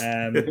 Yes.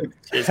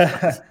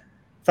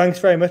 Thanks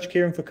very much,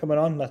 Kieran, for coming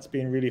on. That's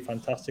been really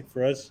fantastic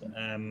for us.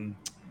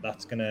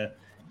 That's going to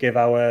give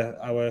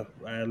our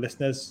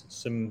listeners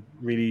some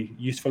really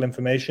useful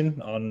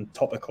information on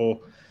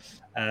topical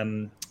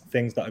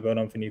things that are going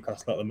on for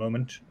Newcastle at the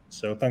moment.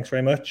 So thanks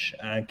very much,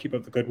 and keep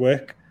up the good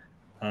work,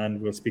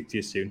 and we'll speak to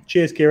you soon.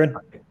 Cheers, Kieran.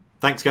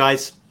 Thanks,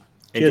 guys.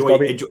 Cheers,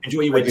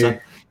 enjoy your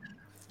winter.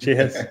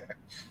 Cheers.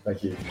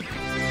 Thank you.